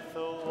earth,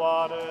 the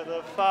water,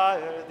 the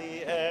fire,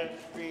 the air,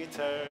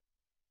 return.